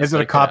Omega. Is it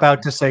but a could cop happen.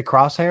 out to say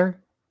Crosshair?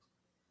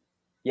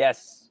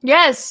 Yes.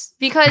 Yes,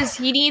 because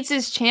he needs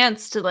his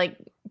chance to like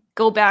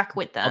go back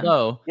with them.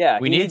 Although, Yeah.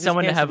 we he need needs his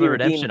someone to chance have be a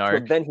redemption redeemed, so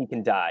arc. Then he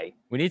can die.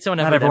 We need someone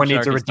to Not have everyone a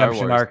needs a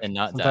redemption redemption arc arc. and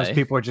not Sometimes die.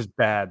 people are just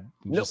bad.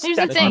 No, Just Here's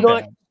the that's thing.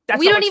 not. That's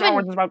We not don't what Star even-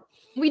 Wars is about.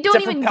 We don't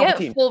Except for even get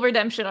Palpatine. full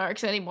redemption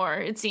arcs anymore,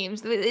 it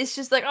seems. It's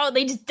just like, oh,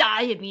 they just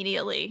die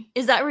immediately.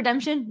 Is that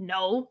redemption?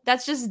 No,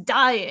 that's just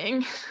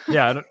dying.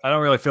 Yeah, I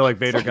don't really feel like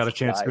Vader like got a he's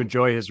chance to died.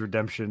 enjoy his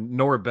redemption,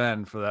 nor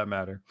Ben for that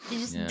matter. You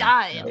just Yeah.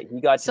 die. Yeah. Yeah,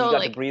 he got So, to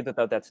like- breathe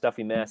without that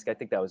stuffy mask. I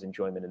think that was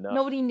enjoyment enough.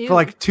 Nobody knew. For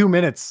like 2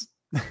 minutes.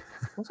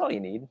 That's all you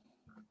need.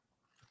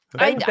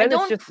 I Ben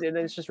don't-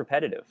 it's just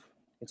repetitive.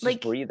 It's Like,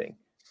 just breathing.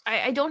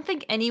 I don't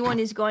think anyone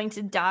is going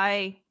to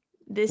die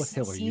this What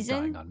hill are you dying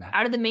season on, Matt?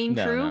 out of the main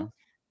No, crew. no.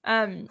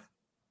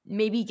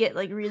 Maybe get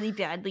like really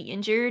badly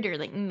injured or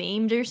like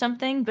maimed or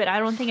something, but I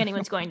don't think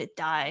anyone's going to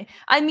die.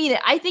 I mean,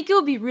 I think it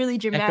would be really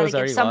dramatic if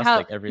already lost, somehow.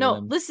 like, every No,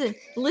 limb.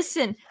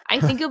 listen. I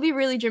think it'll be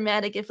really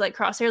dramatic if like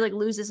Crosshair like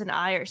loses an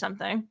eye or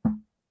something,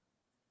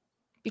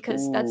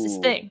 because that's his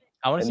Ooh. thing.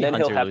 I want to And see then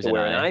Hunter he'll have lose to an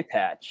wear an eye. eye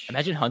patch.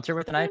 Imagine Hunter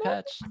with an eye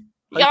patch.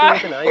 Hunter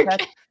with an eye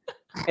patch.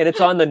 And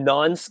it's on the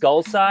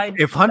non-skull side.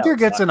 If That Hunter would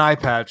gets suck. an eye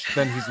patch,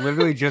 then he's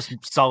literally just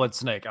Solid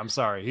Snake. I'm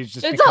sorry. He's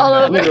just It's become all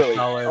that over. Literally.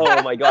 solid.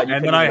 Oh my god! You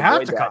And then couldn't I even have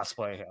avoid to that.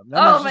 cosplay him.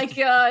 Oh my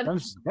god! I'm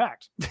just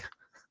backed.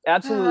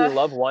 Absolutely Uh.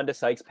 love Wanda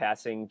Sykes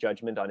passing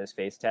judgment on his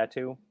face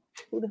tattoo.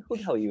 Who the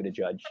hell are you to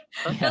judge?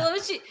 I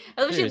love she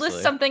lists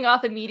Seriously. something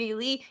off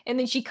immediately, and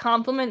then she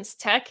compliments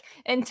Tech,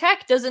 and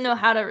Tech doesn't know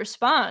how to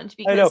respond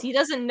know. because he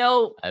doesn't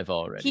know. I've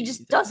already.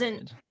 just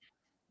doesn't- died.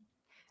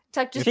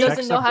 Tech just If Tech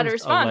doesn't know how to suffers a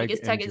respond leg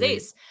because Tech is injury-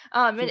 ace.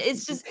 And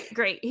it's just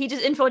great. He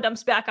just info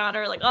dumps back on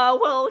her like, oh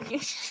well,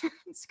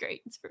 it's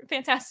great. It's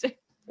fantastic.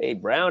 Hey,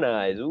 brown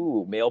eyes.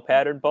 Ooh, male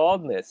pattern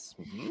baldness.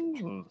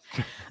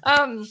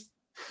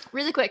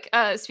 Really quick.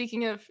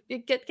 Speaking of,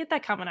 get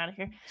that comment out of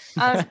here.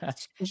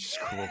 It's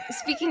cool.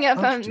 Speaking of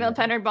Don't you do male that.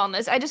 pattern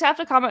baldness, I just have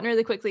to comment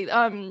really quickly.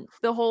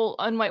 The whole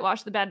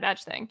unwhitewash the Bad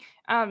Batch thing.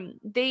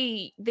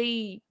 They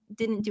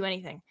didn't do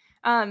anything.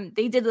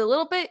 They did a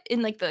little bit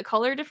in like the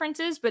color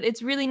differences, but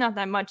it's really not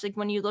that much. Like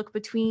when you look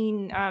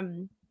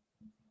between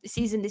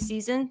season to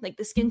season, like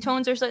the skin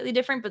tones are slightly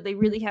different, but they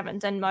really haven't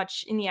done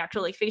much in the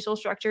actual like facial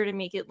structure to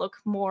make it look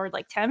more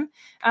like Tem.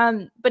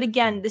 But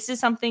again, this is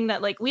something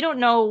that like we don't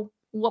know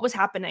what was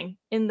happening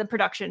in the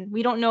production.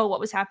 We don't know what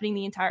was happening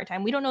the entire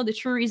time. We don't know the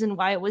true reason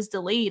why it was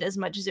delayed as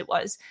much as it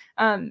was.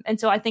 And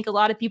so I think a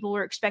lot of people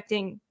were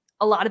expecting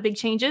a lot of big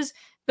changes,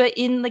 but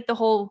in like the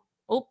whole,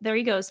 oh, there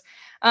he goes.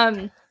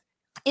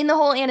 In the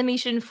whole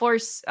animation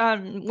force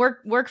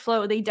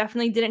workflow, they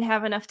definitely didn't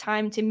have enough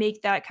time to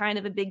make that kind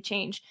of a big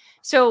change.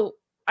 So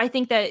I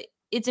think that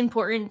it's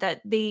important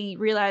that they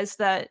realize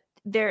that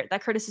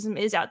that criticism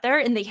is out there,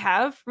 and they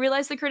have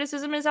realized the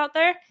criticism is out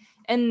there,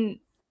 and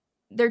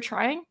they're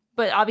trying,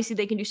 but obviously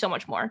they can do so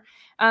much more.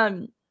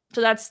 So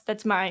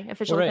that's my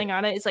official thing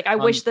on it. It's like I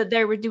wish that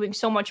they were doing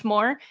so much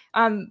more.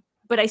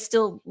 But I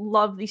still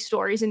love these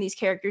stories and these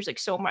characters like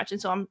so much,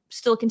 and so I'm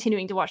still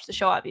continuing to watch the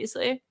show,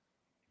 obviously.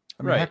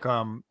 I mean, heck,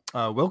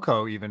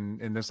 Wilco, even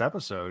in this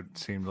episode,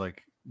 seemed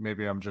like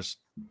maybe I'm just,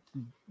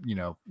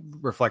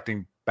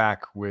 reflecting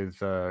back with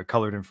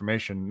colored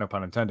information, no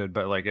pun intended,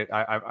 but like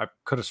I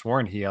could have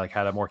sworn he like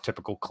had a more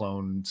typical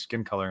clone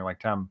skin coloring like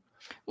Tem.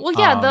 Well,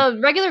 yeah, the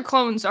regular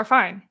clones are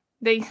fine.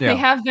 They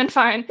have been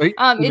fine.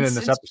 Even in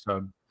this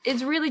episode,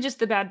 it's really just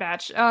the Bad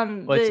Batch.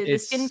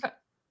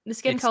 The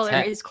skin color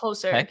is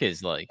closer. Tech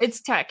is like it's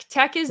Tech.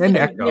 Tech is and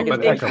the Echo, really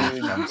but big Echo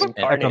makes sense.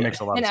 Echo makes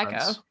a lot of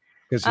sense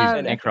because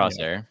he's and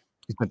Crosshair.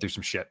 He's been through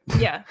some shit.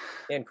 Yeah.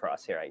 And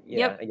Crosshair, I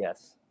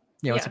guess.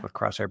 Yeah, what's up with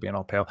Crosshair being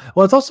all pale?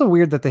 Well, it's also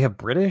weird that they have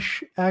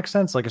British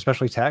accents, like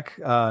especially Tech.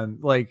 I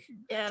don't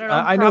know.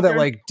 I know that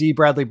like D.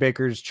 Bradley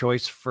Baker's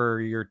choice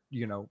for your,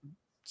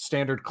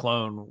 standard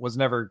clone was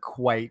never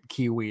quite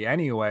Kiwi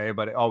anyway,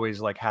 but it always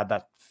like had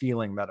that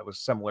feeling that it was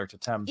similar to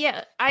Tem.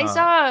 Yeah, I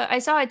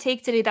saw a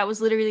take today that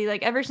was literally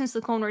like ever since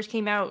the Clone Wars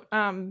came out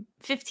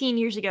 15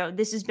 years ago,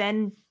 this has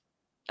been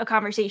a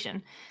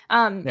conversation.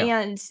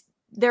 And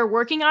they're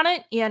working on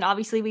it, and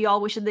obviously we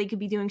all wish that they could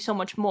be doing so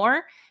much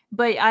more,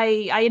 but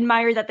I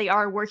admire that they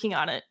are working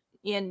on it,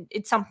 and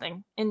it's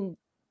something.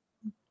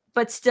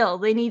 But still,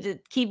 they need to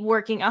keep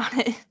working on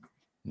it.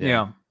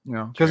 Yeah.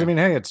 Because I mean,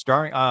 hey, it's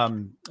starring. I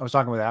was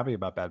talking with Abby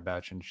about Bad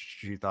Batch, and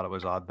she thought it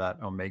was odd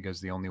that Omega's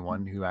the only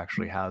one who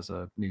actually has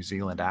a New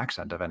Zealand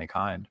accent of any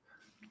kind.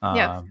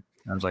 I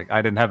was like,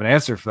 I didn't have an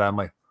answer for that. I'm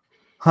like,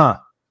 huh.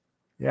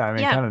 Yeah, I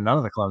mean, kind of none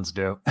of the clones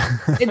do.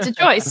 It's a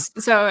choice,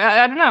 so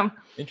I don't know.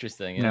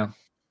 Interesting, yeah.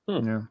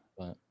 But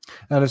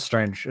That is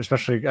strange,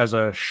 especially as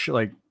a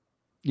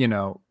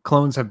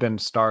clones have been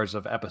stars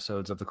of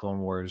episodes of the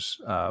Clone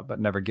Wars, but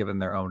never given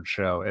their own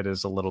show. It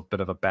is a little bit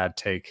of a bad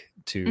take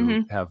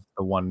to have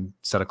the one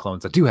set of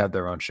clones that do have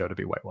their own show to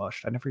be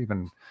whitewashed.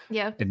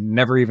 It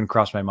never even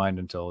crossed my mind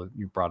until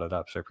you brought it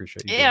up. So I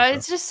appreciate you. Yeah,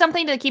 it's just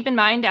something to keep in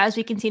mind as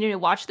we continue to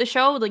watch the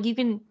show. Like you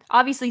can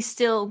obviously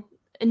still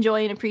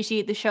enjoy and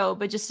appreciate the show,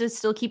 but just to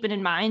still keep it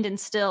in mind and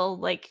still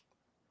like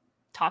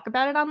talk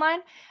about it online,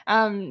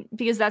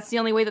 because that's the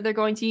only way that they're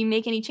going to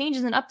make any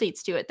changes and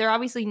updates to it. They're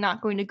obviously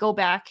not going to go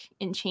back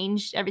and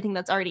change everything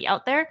that's already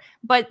out there,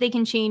 but they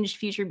can change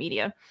future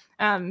media.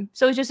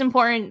 So it's just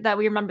important that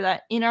we remember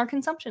that in our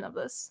consumption of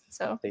this.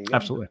 So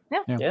absolutely.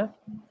 Yeah.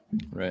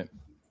 Right.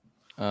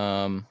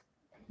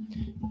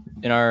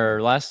 In our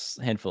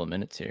last handful of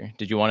minutes here,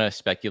 did you want to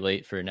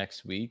speculate for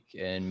next week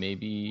and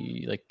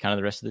maybe like kind of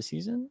the rest of the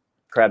season?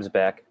 Crab's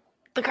back.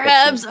 The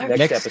crabs are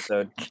next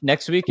episode.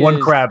 Next week, one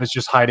crab is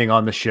just hiding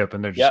on the ship,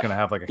 and they're just gonna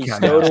have like a. He's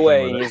stowed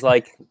away. He's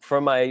like,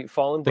 from my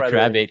fallen brother. The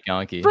crab ate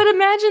Gonki. But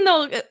imagine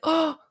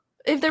though,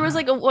 if there was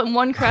like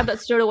one crab that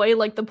stowed away,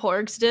 like the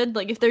porgs did.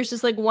 Like if there's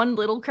just like one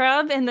little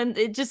crab, and then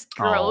it just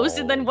grows,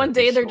 and then one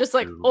day they're just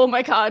like, "Oh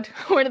my god,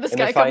 where did this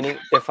guy come?"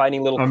 They're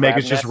finding little.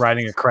 Omega's just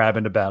riding a crab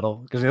into battle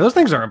because those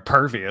things are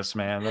impervious,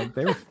 man.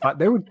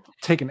 They were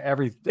taking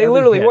every. They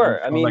literally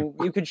were. I mean,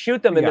 you could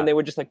shoot them, and then they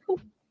would just like.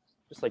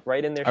 Just like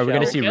right in there. Are we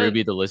going to see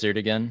Ruby the lizard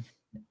again?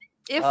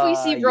 If we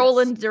see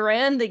Roland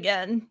Durand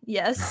again,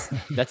 yes.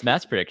 That's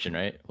Matt's prediction,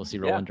 right? We'll see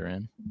Roland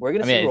Durand. We're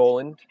going to see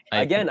Roland.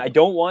 Again, I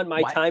don't want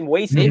my time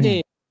wasted.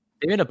 They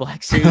made a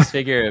Black Series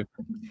figure of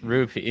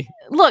Ruby.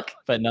 Look,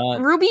 but not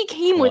Ruby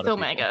came with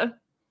Omega.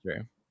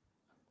 True.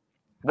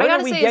 When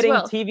are we getting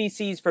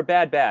TVCs for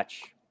Bad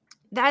Batch?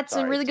 That's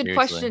a really good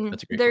question.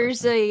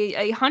 There's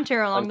a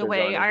hunter along the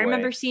way. I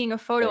remember seeing a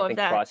photo of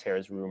that. Crosshair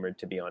is rumored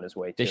to be on his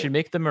way too. They should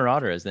make the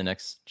Marauder as the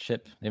next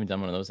ship. They haven't done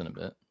one of those in a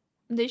bit.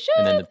 They should.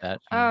 And then the Batch.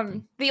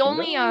 The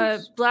only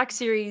Black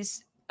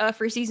Series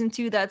for season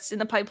 2 that's in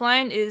the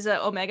pipeline is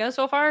Omega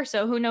so far.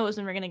 So who knows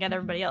when we're gonna get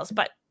everybody else?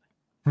 But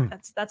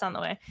That's on the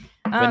way.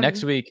 But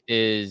next week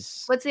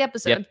is What's the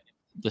episode?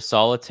 the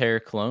solitary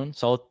clone.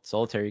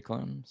 Solitary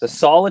clone. The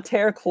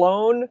solitaire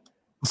clone.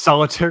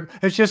 Solitaire.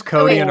 It's just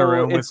Cody in a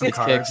room with it's- some it's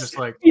cards, Kicks. just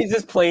like, He's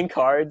just playing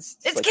cards.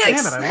 It's like,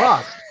 Kicks. damn it, I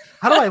lost.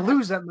 How do I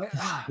lose that? The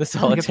How do I get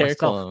solitaire myself-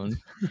 clone.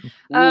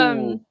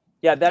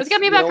 Yeah, that's It's gonna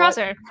be you about know what?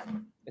 Crosshair.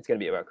 It's gonna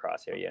be about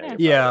Crosshair. Yeah. Yeah. you're Yeah, probably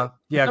right.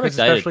 yeah, I'm because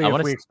excited. especially I if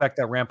wanna we s- expect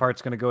that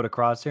Rampart's going to go to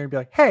Crosshair and be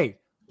like, hey,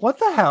 what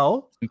the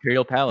hell?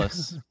 Imperial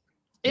Palace.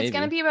 It's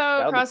gonna Maybe. be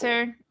about That'll be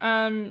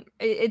Crosshair.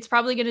 It's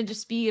probably gonna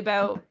just be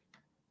about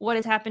what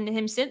has happened to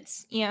him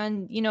since,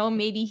 and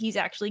maybe he's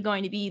actually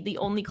going to be the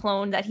only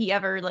clone that he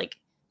ever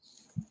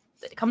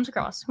that comes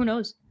across. Who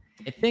knows?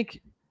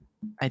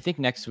 I think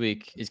next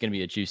week is going to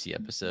be a juicy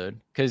episode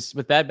because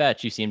with Bad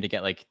Batch, you seem to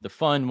get like the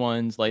fun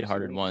ones,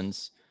 lighthearted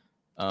ones,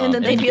 And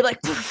then they'd be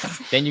like,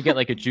 then you get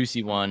like a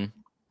juicy one,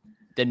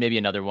 then maybe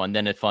another one,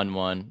 then a fun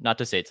one. Not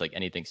to say it's like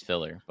anything's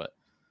filler, but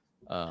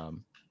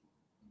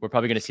we're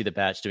probably going to see the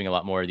Batch doing a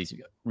lot more of these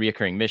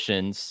reoccurring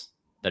missions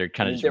that are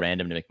kind of just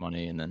random to make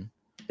money, and then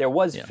There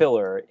was Yeah.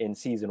 filler in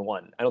season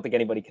 1. I don't think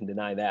anybody can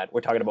deny that.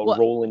 We're talking about What?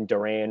 Roland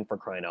Duran for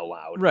crying out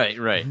loud. right,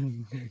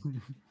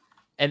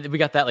 and we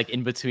got that like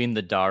in between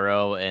the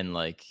Darrow and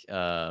like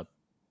I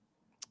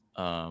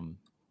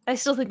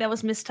still think that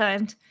was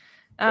mistimed.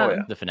 Oh,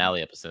 yeah. the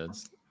finale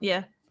episodes.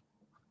 Yeah.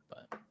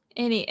 But-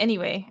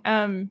 Anyway,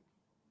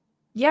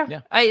 Yeah,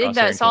 I think Crosshair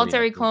that and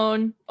solitary Cody.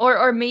 clone,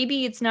 or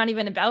maybe it's not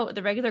even about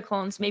the regular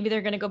clones. Maybe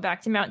they're going to go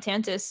back to Mount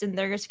Tantus and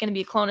they're just going to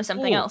be a clone of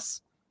something Ooh.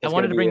 else. I It's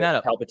wanted gonna to bring be a that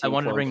up. I Palpatine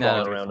wanted to clone bring that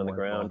crawling up. around on the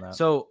ground.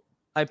 So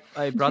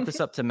I brought this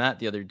up to Matt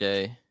the other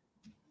day.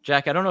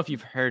 Jack, I don't know if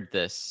you've heard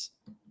this.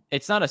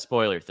 It's not a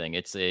spoiler thing.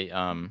 It's a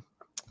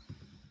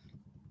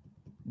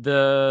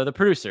the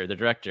producer, the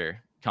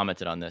director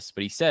commented on this,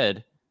 but he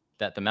said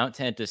that the Mount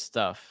Tantus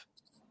stuff,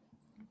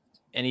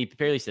 and he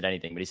barely said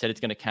anything, but he said it's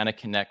going to kind of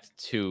connect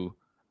to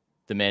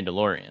the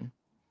Mandalorian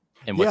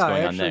and what's Yeah, I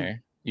going on actually-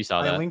 there. You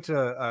saw I that? linked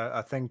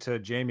a thing to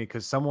Jamie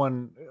because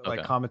someone like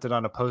Okay. commented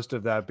on a post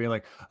of that being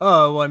like,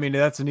 oh, well, I mean,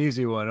 that's an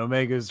easy one.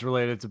 Omega's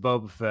related to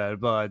Boba Fett,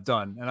 but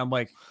done. And I'm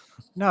like,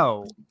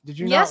 no, did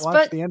you Yes, not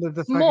watch but the end of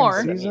the fucking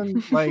more.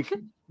 season? Like,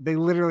 they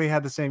literally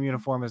had the same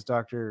uniform as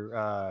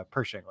Dr.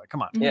 Pershing. Like,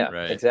 come on. Yeah,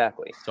 Right.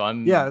 exactly. So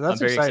I'm Yeah, I'm that's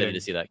very excited exciting. to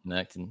see that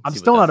connect. And I'm see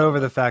what still that's not all over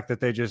the about. fact that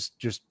they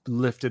just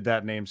lifted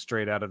that name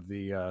straight out of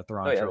the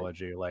Thrawn yeah.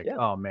 trilogy. Like, Yeah,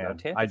 oh man,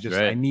 Mount I Tantus.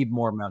 I Right. need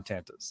more Mount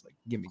Tantus. Like,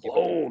 give me.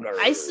 Cloner.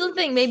 I still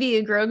think maybe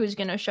a Grogu's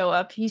going to show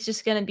up. He's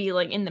just going to be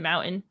like in the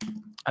mountain.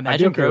 I'd be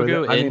Imagine okay with it.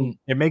 Grogu I in mean,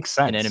 it makes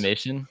sense. an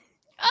animation.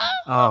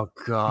 Oh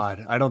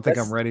god, I don't think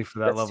That's- I'm ready for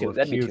that level of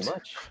That'd cute. be too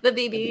much. The That'd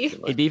be baby.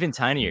 too much. He'd be even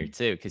tinier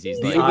too, because he's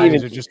The like, He'd be eyes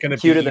even are just going to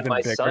be cuter even than my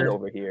bigger. son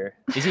over here.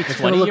 is he It's going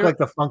to 20 look year like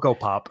the Funko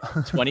Pop.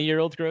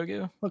 20-year-old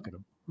Grogu? Look at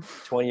him.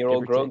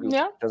 20-year-old Give or take. Grogu.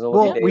 Yeah. Doesn't look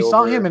Well, a day we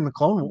saw over him in the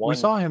clone. We one.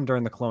 saw him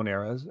during the clone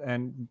eras,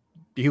 and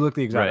he looked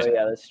the exact Right. Oh, same.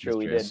 yeah, that's true.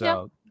 We true. did.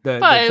 So the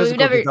But we've physical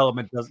never-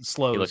 development doesn't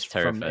slows looks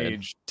from terrified.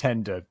 age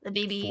 10 to The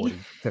baby. 40,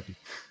 50.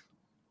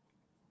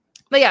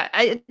 But yeah,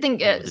 I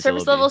think With his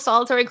surface little level bee.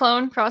 solitary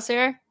clone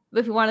Crosshair.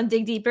 If we want to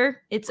dig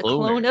deeper, it's a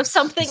clone of Cloners.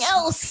 something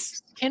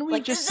else. Can we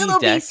Like just this see little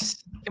Dex?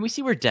 beast. Can we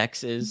see where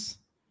Dex is?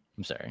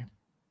 I'm sorry.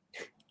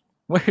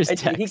 Where's And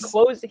Dex?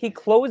 he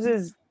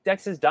closes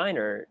Dex's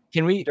diner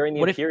Can we during the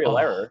what if- Imperial oh,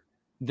 era.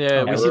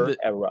 The we see Error, the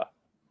era.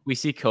 we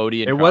see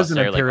Cody and It was an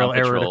Crosshair, imperial like,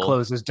 on error to patrol.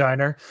 close his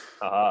diner.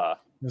 Ah,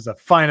 It was a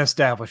fine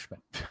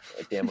establishment.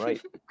 damn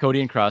right.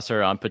 Cody and Crosshair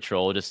are on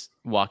patrol, just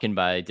walking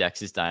by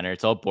Dex's diner.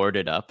 It's all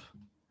boarded up.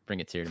 Bring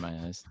a tear to my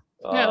eyes.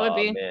 Yeah, it would Aw,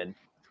 be. Man.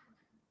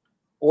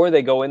 Or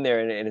they go in there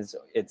and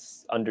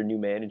it's under new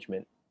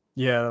management.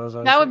 Yeah, that was.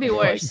 That would be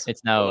Like, worse.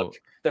 It's now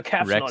Look, the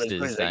cap's not as Rex's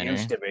good as it diner.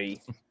 used to be.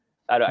 No,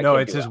 I can't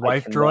it's do his it. I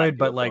wife cannot droid, do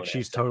but a like clone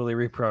she's accent. totally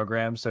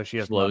reprogrammed, so she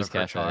has none Flo's of her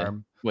Cafe.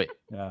 charm. Wait,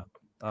 Yeah.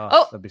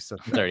 Oh. That'd be so.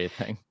 it's already a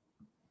thing.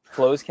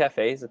 Flo's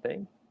Cafe is a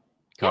thing.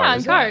 Yeah,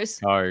 on Cars.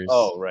 Cars.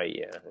 Oh right,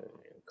 yeah.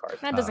 Cars.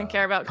 That doesn't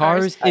care about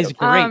Cars cars. is I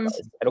don't-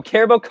 great. I don't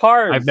care about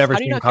cars. I've never How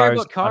do you seen not care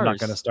Cars. about I'm not Cars?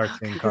 going to start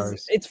seeing Because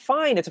Cars. It's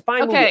fine. It's a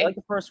fine movie. Okay. I like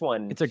the first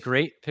one. It's a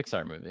great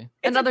Pixar movie.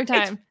 Another It's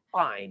time.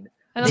 fine.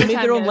 Another They made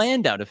time, their own guys.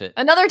 land out of it.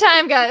 Another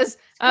time, guys. Is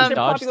Um,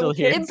 Dodge popular still with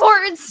here? kids.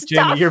 important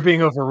Jamie, stuff. you're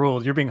being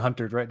overruled. You're being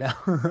hunted right now.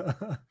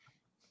 Matt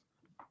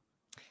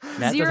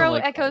doesn't Zero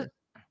like echo. Cars.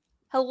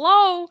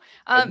 Hello.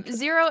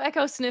 Zero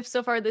echo sniff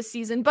so far this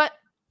season, but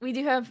we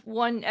do have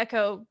one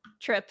echo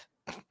trip.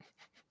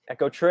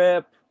 Echo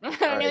Trip. I'm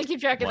gonna Alright. keep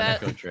track of One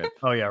that. echo trip.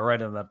 Oh yeah,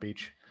 right on that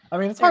beach. I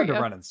mean, it's There hard you to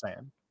go. run in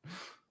sand.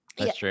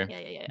 That's Yeah, true.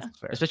 Yeah. It's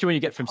fair. Especially when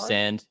you get from Hard.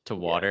 sand to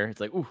water.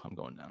 It's like, ooh, I'm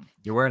going down.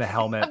 You're wearing a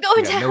helmet. I'm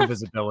going you got no down.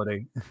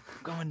 visibility. I'm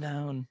going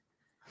down.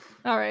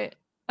 All right.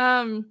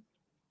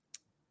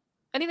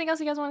 Anything else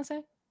you guys want to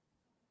say?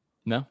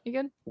 No. You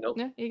good? Nope.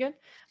 Yeah, you good?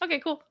 Okay,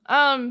 cool. It's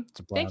a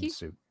Thank blonde you.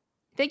 suit.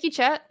 Thank you,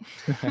 chat.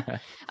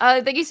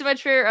 Thank you so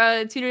much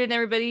for tuning in,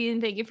 everybody,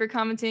 and thank you for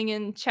commenting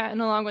and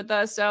chatting along with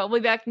us. We'll be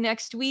back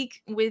next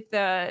week with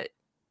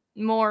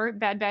more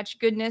Bad Batch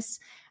goodness.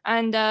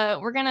 And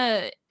we're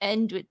gonna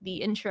end with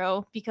the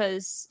intro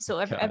because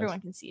everyone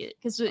can see it,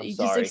 because you just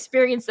sorry.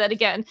 experienced that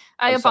again.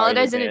 I I'm sorry in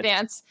apologize in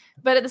advance. advance,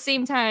 but at the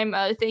same time,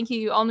 thank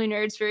you all new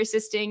nerds for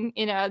assisting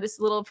in this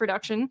little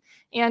production.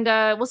 And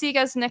we'll see you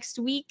guys next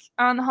week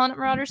on the Haunted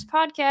Marauders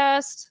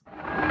podcast.